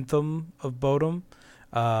anthem of Bodom,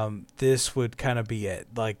 this would kind of be it.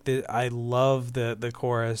 Like, I love the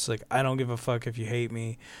chorus. Like, I don't give a fuck if you hate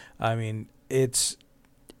me. I mean,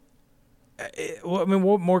 what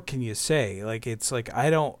more can you say? Like, it's like, I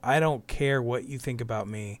don't care what you think about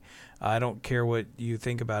me. I don't care what you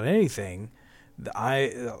think about anything.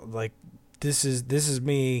 This is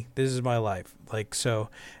me. This is my life. Like, so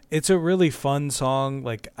it's a really fun song.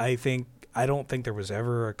 Like, I don't think there was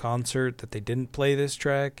ever a concert that they didn't play this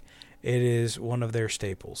track. It is one of their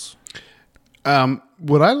staples.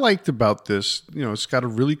 What I liked about this, it's got a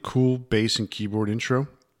really cool bass and keyboard intro.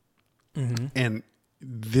 Mm-hmm. And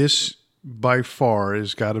this by far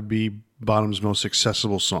has got to be Bodom's most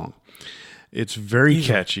accessible song. It's very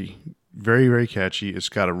catchy, very, very catchy. It's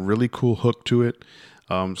got a really cool hook to it.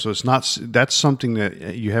 So it's not, that's something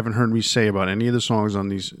that you haven't heard me say about any of the songs on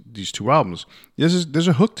these two albums. There's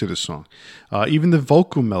a hook to this song. Even the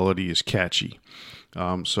vocal melody is catchy.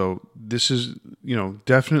 So this is,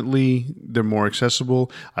 definitely they're more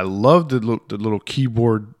accessible. I love the little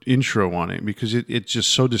keyboard intro on it because it's just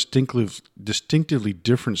so distinctively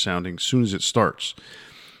different sounding as soon as it starts.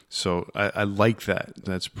 So I like that.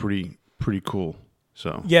 That's pretty cool.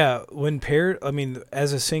 So yeah, when paired,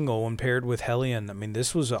 as a single, when paired with Hellion,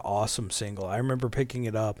 this was an awesome single. I remember picking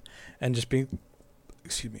it up and just being,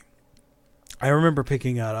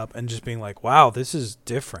 like, wow, this is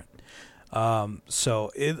different. I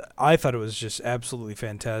thought it was just absolutely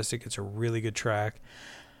fantastic. It's a really good track,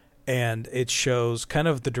 and it shows kind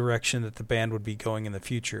of the direction that the band would be going in the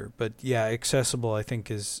future. But yeah, accessible, I think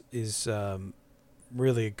is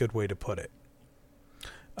really a good way to put it.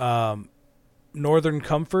 Northern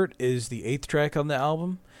Comfort is the 8th track on the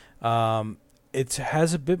album. It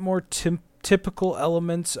has a bit more typical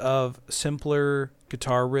elements of simpler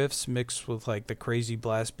guitar riffs mixed with like the crazy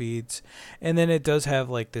blast beats, and then it does have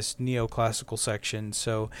like this neoclassical section.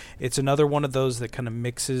 So it's another one of those that kind of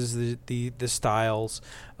mixes the styles.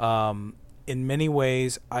 In many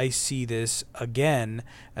ways, I see this again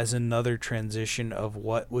as another transition of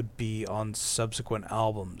what would be on subsequent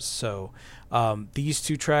albums. So these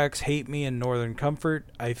two tracks, Hate Me and Northern Comfort,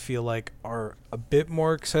 I feel like are a bit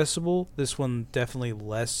more accessible. This one definitely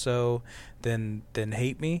less so than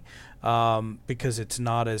Hate Me, because it's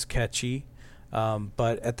not as catchy.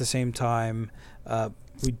 But at the same time,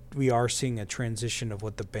 we are seeing a transition of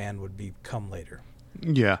what the band would become later.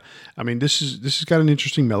 Yeah, this has got an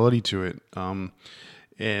interesting melody to it,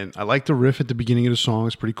 and I like the riff at the beginning of the song.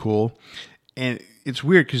 It's pretty cool, and it's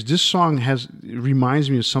weird because this song reminds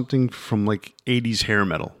me of something from like 80s hair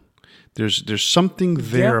metal. There's something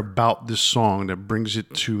there about this song that brings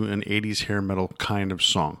it to an 80s hair metal kind of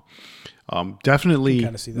song. Definitely,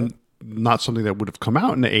 kind of see that. not something that would have come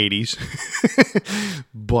out in the 80s,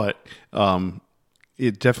 but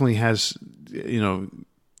it definitely has,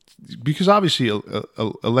 because obviously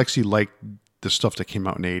Alexei liked the stuff that came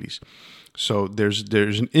out in the 80s. So there's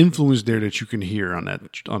an influence there that you can hear on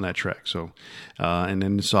that track. So, and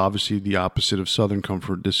then it's obviously the opposite of Southern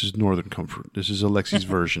Comfort. This is Northern Comfort. This is Alexei's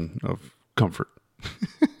version of Comfort.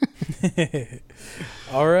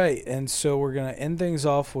 All right, and so we're gonna end things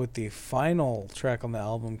off with the final track on the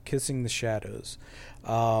album, "Kissing the Shadows."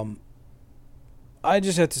 I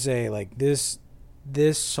just have to say, like, this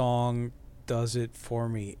song does it for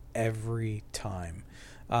me every time.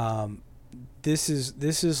 This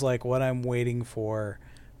is like what I'm waiting for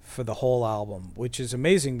the whole album, which is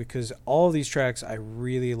amazing because all of these tracks I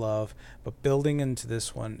really love, but building into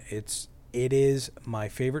this one, it is my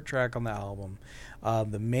favorite track on the album.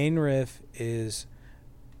 The main riff is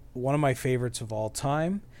one of my favorites of all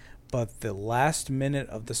time, but the last minute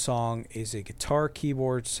of the song is a guitar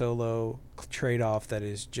keyboard solo trade-off that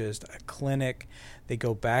is just a clinic. They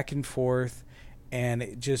go back and forth, and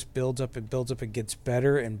it just builds up and builds up and gets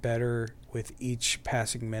better and better with each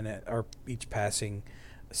passing minute, or each passing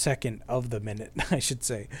second of the minute, I should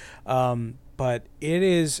say. But it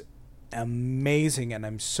is amazing, and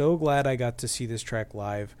I'm so glad I got to see this track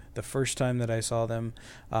live the first time that I saw them.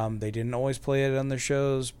 They didn't always play it on their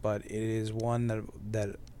shows, but it is one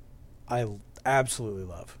that I absolutely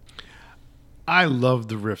love. I love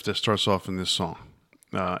the riff that starts off in this song,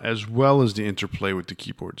 as well as the interplay with the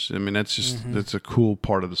keyboards. I mean, that's just that's a cool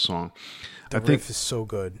part of the song. The riff is so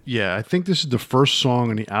good. Yeah, I think this is the first song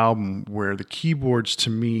on the album where the keyboards, to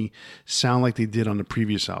me, sound like they did on the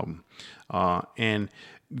previous album. And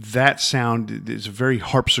that sound is a very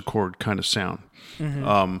harpsichord kind of sound.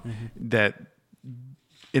 That's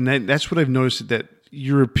what I've noticed, that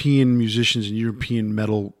European musicians and European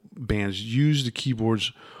metal bands use the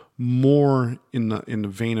keyboards more in the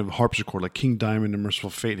vein of harpsichord, like King Diamond and Merciful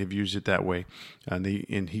Fate have used it that way, and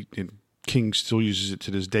King still uses it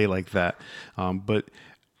to this day like that. But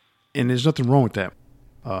there's nothing wrong with that.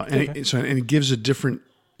 And it gives a different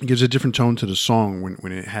tone to the song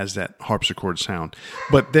when it has that harpsichord sound.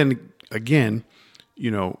 But then again,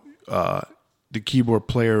 the keyboard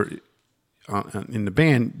player in the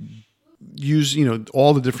band use,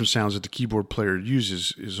 all the different sounds that the keyboard player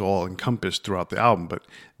uses is all encompassed throughout the album. But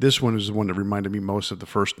this one is the one that reminded me most of the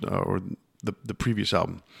first or the previous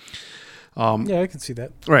album. Yeah, I can see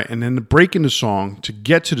that. Right, and then the break in the song to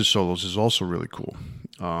get to the solos is also really cool.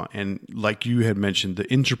 And like you had mentioned, the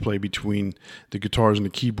interplay between the guitars and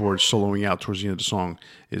the keyboards soloing out towards the end of the song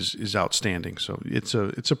is outstanding. So it's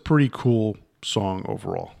a pretty cool song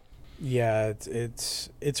overall. Yeah, it's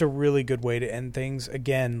a really good way to end things.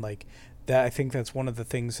 Again, like that, I think that's one of the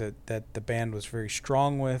things that the band was very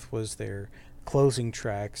strong with, was their closing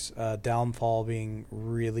tracks, Downfall being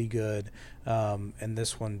really good, and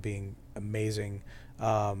this one being amazing.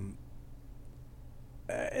 And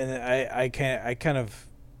I kind of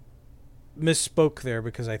misspoke there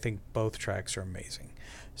because I think both tracks are amazing.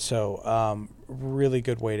 So really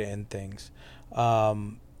good way to end things.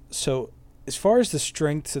 So as far as the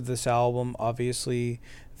strengths of this album, obviously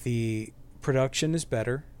the production is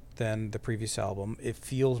better than the previous album. It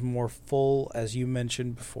feels more full, as you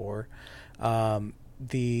mentioned before.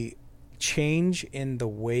 The change in the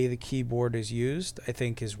way the keyboard is used, I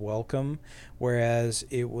think, is welcome, whereas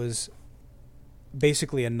it was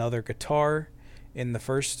basically another guitar in the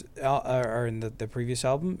first or in the previous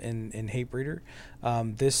album in Hatebreeder.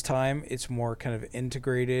 This time it's more kind of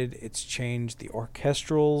integrated. It's changed. The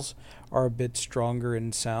orchestrals are a bit stronger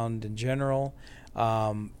in sound in general.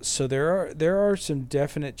 So there are some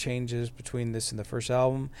definite changes between this and the first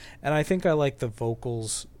album, and I think I like the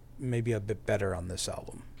vocals maybe a bit better on this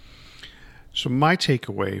album. So my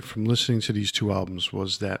takeaway from listening to these two albums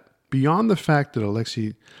was that beyond the fact that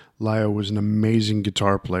Alexei Laiho was an amazing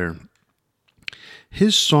guitar player,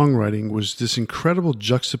 his songwriting was this incredible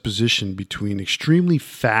juxtaposition between extremely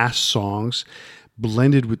fast songs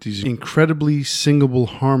blended with these incredibly singable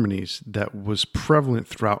harmonies that was prevalent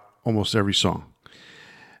throughout almost every song.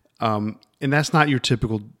 And that's not your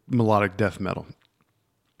typical melodic death metal.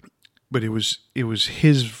 But it was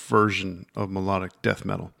his version of melodic death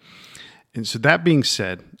metal. And so that being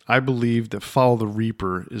said, I believe that Follow the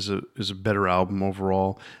Reaper is a better album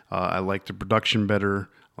overall. I like the production better.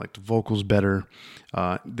 I like the vocals better.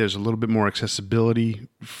 There's a little bit more accessibility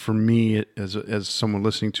for me as someone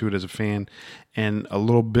listening to it as a fan, and a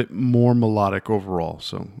little bit more melodic overall.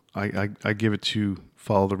 So I give it to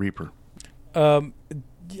Follow the Reaper.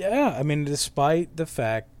 Yeah, I mean, despite the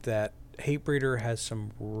fact that Hatebreeder has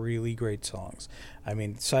some really great songs. I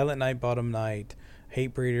mean, Silent Night, Bottom Night,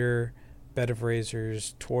 Hatebreeder, Bed of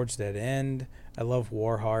Razors, Towards That End. I love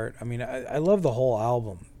Warheart. I mean, I love the whole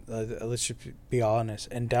album. Let's just be honest.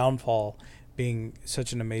 And Downfall being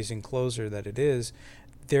such an amazing closer that it is,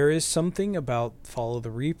 there is something about Follow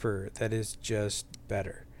the Reaper that is just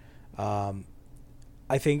better.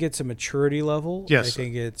 I think it's a maturity level. Yes.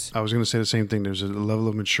 I was going to say the same thing. There's a level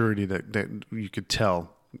of maturity that you could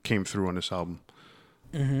tell came through on this album.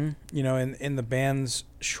 Mm-hmm. You know, in the band's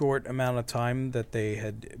short amount of time that they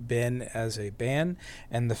had been as a band,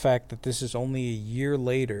 and the fact that this is only a year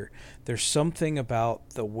later, there's something about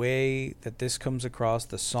the way that this comes across,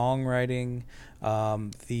 the songwriting,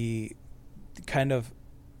 the kind of,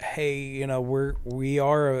 hey, you know, we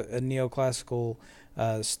are a neoclassical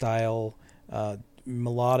style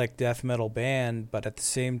melodic death metal band, but at the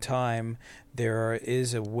same time there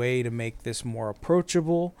is a way to make this more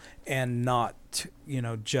approachable and not, you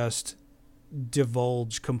know, just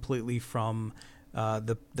divulge completely from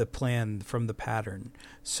the plan, from the pattern.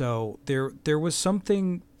 So there was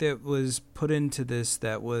something that was put into this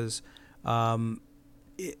that was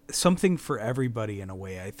something for everybody in a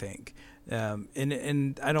way, I think.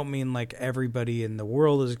 And I don't mean like everybody in the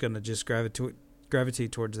world is going to just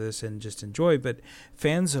gravitate towards this and just enjoy, but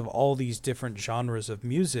fans of all these different genres of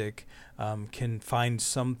music can find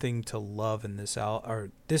something to love in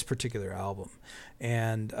this particular album.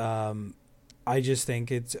 And I just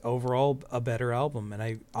think it's overall a better album. And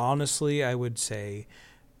I would say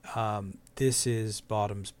this is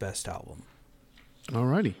Bodom's best album.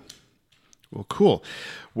 Alrighty. Well, cool.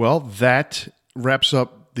 Well, that wraps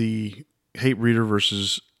up the Hatebreeder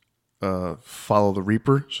versus Follow the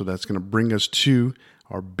Reaper. So that's going to bring us to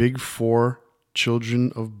our big four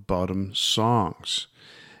Children of Bodom songs.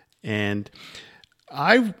 And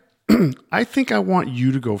I think I want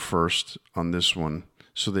you to go first on this one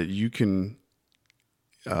so that you can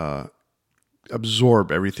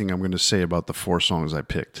absorb everything I'm going to say about the four songs I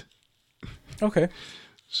picked. Okay.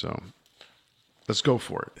 So let's go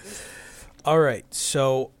for it. All right.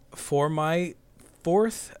 So for my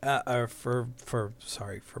for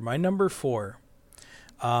my number 4,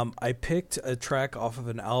 I picked a track off of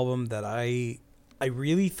an album that I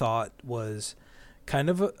really thought was kind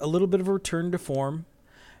of a little bit of a return to form,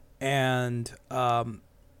 and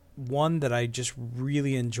one that I just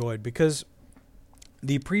really enjoyed because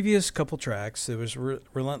the previous couple tracks, there was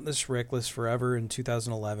Relentless Reckless Forever in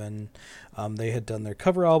 2011. They had done their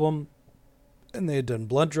cover album, and they had done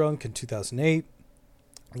Blood Drunk in 2008.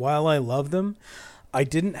 While I love them, I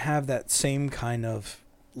didn't have that same kind of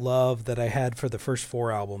love that I had for the first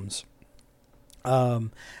 4 albums. I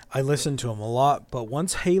listened to them a lot, but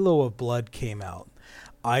once Halo of Blood came out,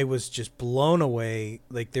 I was just blown away.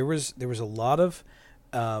 Like there was a lot of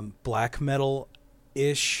black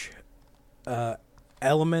metal-ish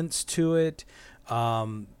elements to it.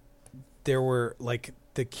 There were like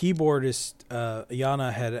the keyboardist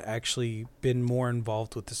Yana had actually been more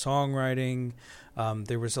involved with the songwriting.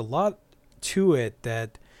 There was a lot to it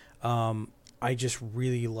that I just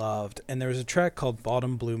really loved. And there was a track called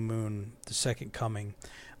Bottom Blue Moon, The Second Coming,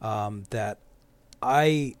 that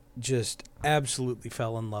I just absolutely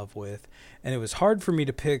fell in love with. And it was hard for me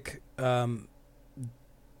to pick,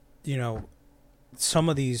 some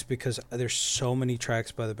of these because there's so many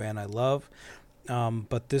tracks by the band I love.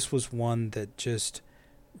 But this was one that just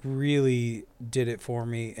really did it for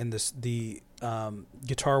me. And the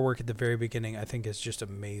guitar work at the very beginning, I think, is just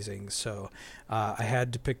amazing. So I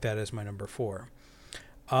had to pick that as my number 4.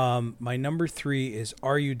 My number 3 is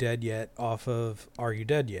Are You Dead Yet off of Are You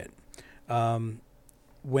Dead Yet?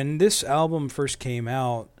 When this album first came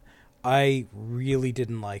out, I really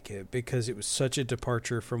didn't like it because it was such a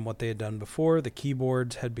departure from what they had done before. The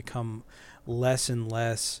keyboards had become less and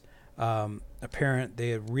less apparent.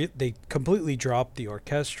 They completely dropped the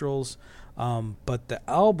orchestrals, but the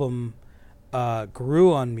album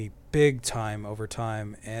grew on me big time over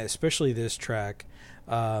time, especially this track.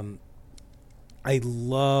 I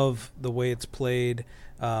love the way it's played,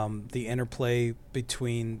 the interplay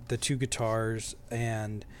between the two guitars,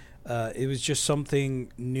 and it was just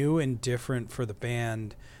something new and different for the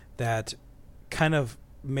band that kind of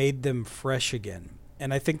made them fresh again.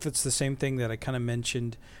 And I think that's the same thing that I kind of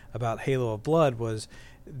mentioned about Halo of Blood was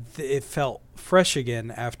it felt fresh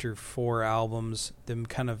again after 4 albums, them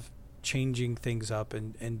kind of changing things up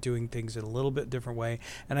and doing things in a little bit different way.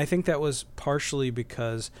 And I think that was partially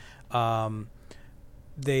because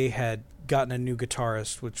they had gotten a new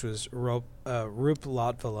guitarist, which was Roop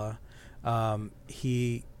Latvala.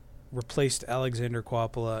 He replaced Alexander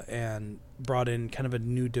Quapala and brought in kind of a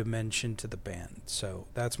new dimension to the band. So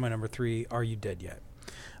that's my number 3, Are You Dead Yet?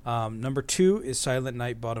 Number 2 is Silent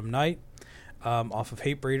Night, Bottom Night, off of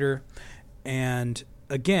Hatebreeder. And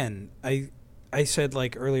again, I said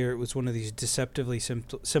like earlier, it was one of these deceptively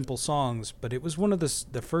simple songs, but it was one of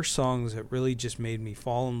the first songs that really just made me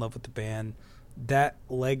fall in love with the band. That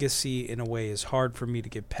legacy, in a way, is hard for me to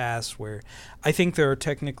get past, where I think there are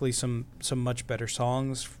technically some much better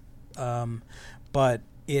songs, but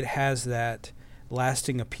it has that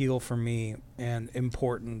lasting appeal for me and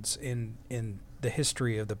importance in the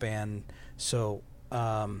history of the band. So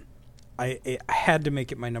I had to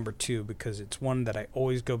make it my number 2 because it's one that I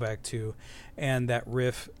always go back to, and that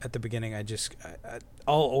riff at the beginning I'll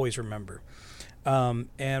always remember.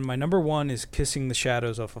 And my number 1 is Kissing the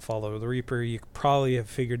Shadows off of Follow the Reaper. You probably have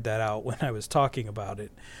figured that out when I was talking about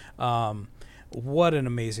it. What an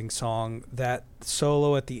amazing song. That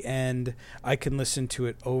solo at the end, I can listen to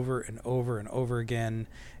it over and over and over again,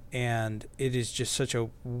 and it is just such a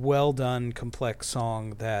well done, complex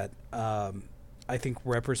song that I think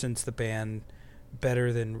represents the band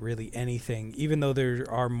better than really anything, even though there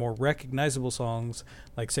are more recognizable songs,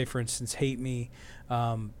 like, say, for instance, Hate Me.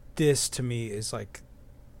 This, to me, is like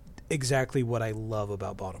exactly what I love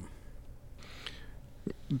about Bodom.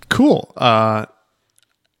 Cool.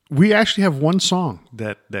 We actually have one song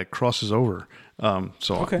that crosses over,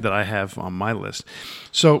 that I have on my list.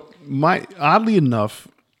 So, oddly enough,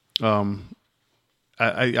 I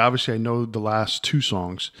obviously I know the last 2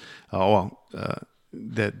 songs.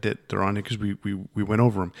 That they're on it because we went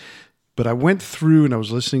over them. But I went through and I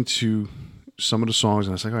was listening to some of the songs,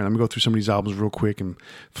 and I was like, all right, I'm going to go through some of these albums real quick and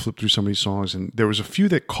flip through some of these songs. And there was a few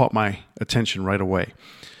that caught my attention right away.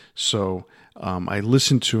 So I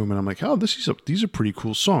listened to them, and I'm like, oh, these are pretty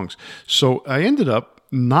cool songs. So I ended up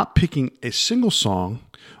not picking a single song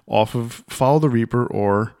off of Follow the Reaper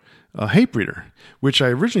or Hatebreeder, which I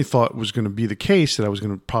originally thought was going to be the case, that I was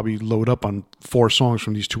going to probably load up on 4 songs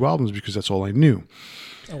from these 2 albums because that's all I knew.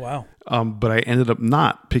 Oh, wow. But I ended up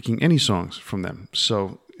not picking any songs from them.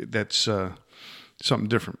 So that's something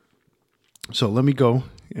different. So let me go.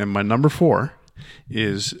 And my number 4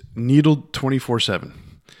 is Needled 24/7.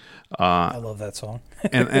 I love that song.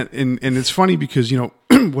 and it's funny because,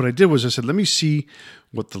 what I did was I said, let me see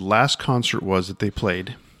what the last concert was that they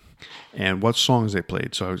played and what songs they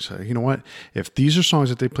played. So I was like, you know what? If these are songs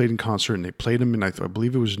that they played in concert and they played them in, I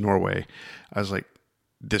believe it was Norway, I was like,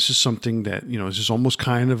 this is something that, this is almost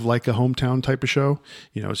kind of like a hometown type of show.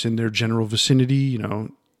 It's in their general vicinity,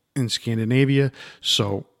 in Scandinavia.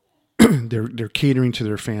 So they're catering to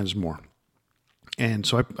their fans more. And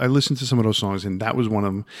so I listened to some of those songs, and that was one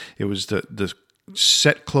of them. It was the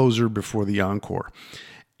set closer before the encore.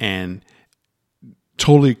 And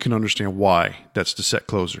totally can understand why that's the set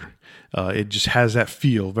closer. It just has that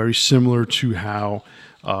feel, very similar to how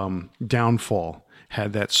Downfall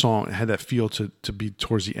had that song, had that feel to be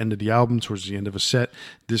towards the end of the album, towards the end of a set.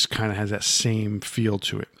 This kind of has that same feel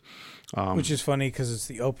to it. Which is funny because it's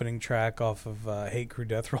the opening track off of Hate Crew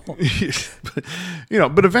Death Roll.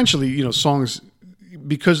 But eventually, songs,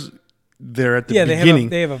 because they're at the beginning.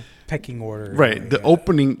 They have a pecking order. Right. The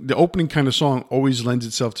opening kind of song always lends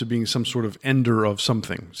itself to being some sort of ender of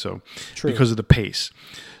something. So True. Because of the pace.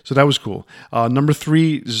 So that was cool. Number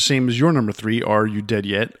 3 is the same as your number 3, Are You Dead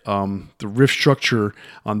Yet? The riff structure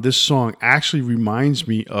on this song actually reminds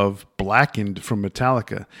me of Blackened from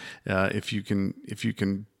Metallica. If you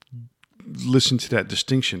can listen to that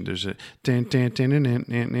distinction, there's a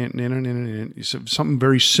something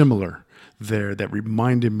very similar there that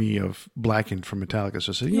reminded me of Blackened from Metallica. So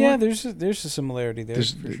I said, there's a similarity there. For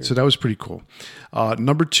sure. So that was pretty cool.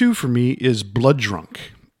 Number 2 for me is Blood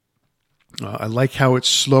Drunk. I like how it's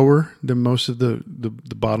slower than most of the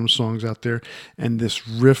Bodom songs out there, and this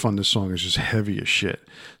riff on this song is just heavy as shit.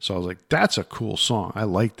 So I was like, that's a cool song. I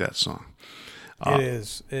like that song. It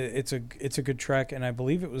is. It's a good track, and I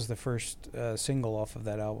believe it was the first single off of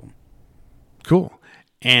that album. Cool.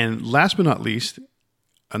 And last but not least,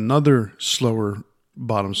 another slower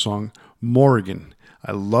Bodom song, Morrigan.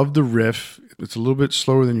 I love the riff. It's a little bit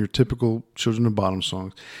slower than your typical Children of Bodom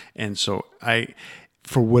songs, and so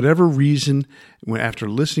for whatever reason, after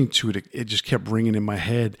listening to it, it just kept ringing in my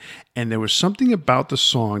head. And there was something about the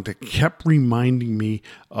song that kept reminding me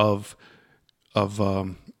of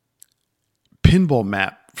Pinball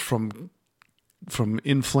Map from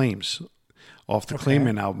In Flames off the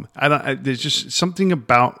Clayman album. There's just something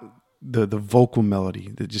about the vocal melody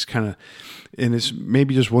that just kind of, and it's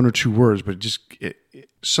maybe just 1 or 2 words, but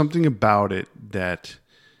something about it that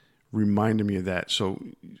reminded me of that. So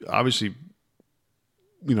obviously,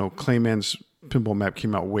 Clayman's Pinball Map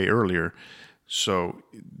came out way earlier. So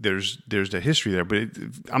there's the history there. But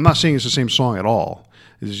I'm not saying it's the same song at all.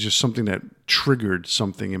 It's just something that triggered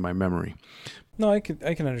something in my memory. No, I can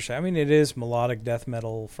understand. I mean, it is melodic death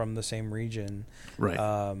metal from the same region. Right.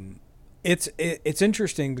 It's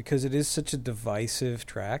interesting because it is such a divisive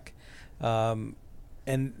track. And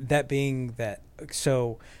that being that,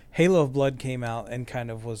 so Halo of Blood came out and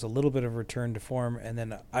kind of was a little bit of a return to form, and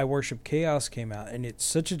then I Worship Chaos came out, and it's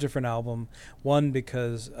such a different album. One,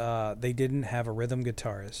 because they didn't have a rhythm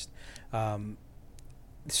guitarist.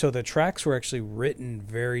 So the tracks were actually written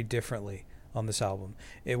very differently on this album.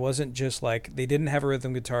 It wasn't just like they didn't have a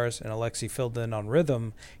rhythm guitarist and Alexi filled in on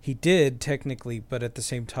rhythm. He did technically, but at the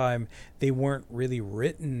same time they weren't really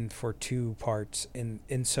written for two parts,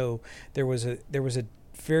 and so there was a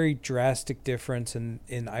very drastic difference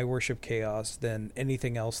in I Worship Chaos than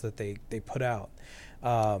anything else that they put out.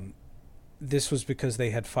 This was because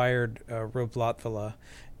they had fired Rob Latvala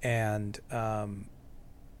and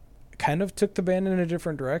kind of took the band in a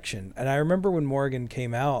different direction. And I remember when Morgan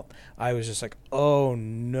came out, I was just like, oh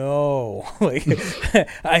no. Like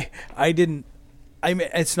I mean,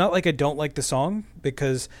 it's not like I don't like the song,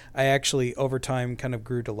 because I actually over time kind of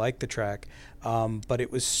grew to like the track. But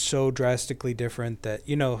it was so drastically different that,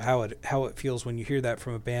 you know how it feels when you hear that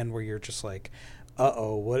from a band where you're just like,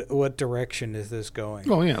 uh-oh, what direction is this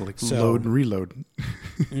going? Oh yeah, like load and reload.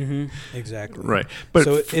 Mm-hmm, exactly. Right. But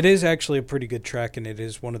so it is actually a pretty good track, and it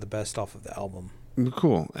is one of the best off of the album.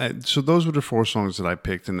 Cool. So those were the 4 songs that I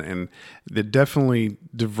picked, and they're definitely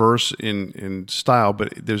diverse in style,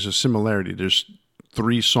 but there's a similarity. There's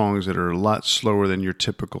 3 songs that are a lot slower than your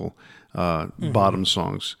typical Bodom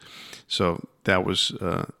songs. So that was,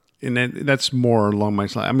 and that's more along my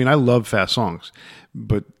line. I mean, I love fast songs,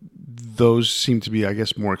 but those seem to be, I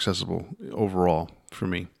guess, more accessible overall for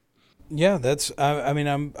me. Yeah, that's. I mean,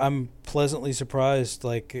 I'm pleasantly surprised.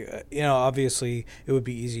 Like, obviously, it would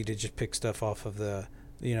be easy to just pick stuff off of the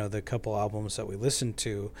couple albums that we listened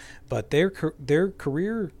to, but their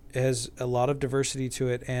career has a lot of diversity to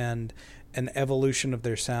it and an evolution of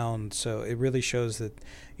their sound. So it really shows that,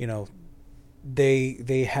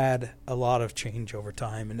 they had a lot of change over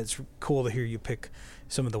time, and it's cool to hear you pick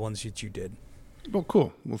some of the ones that you did. Well,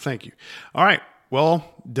 cool. Well, thank you. All right. Well,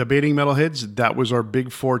 debating metalheads, that was our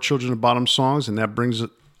big 4 Children of Bodom songs, and that brings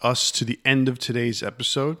us to the end of today's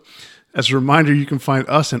episode. As a reminder, you can find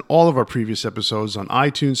us and all of our previous episodes on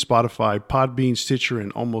iTunes, Spotify, Podbean, Stitcher,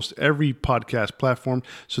 and almost every podcast platform,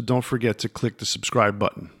 so don't forget to click the subscribe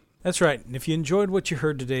button. That's right. And if you enjoyed what you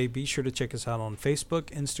heard today, be sure to check us out on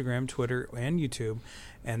Facebook, Instagram, Twitter, and YouTube,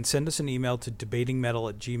 and send us an email to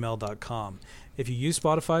debatingmetal@gmail.com. If you use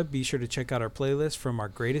Spotify, be sure to check out our playlist from our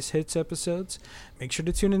greatest hits episodes. Make sure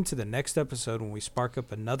to tune in to the next episode when we spark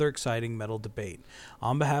up another exciting metal debate.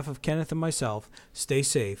 On behalf of Kenneth and myself, stay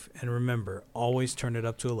safe, and remember, always turn it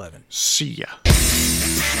up to 11. See ya.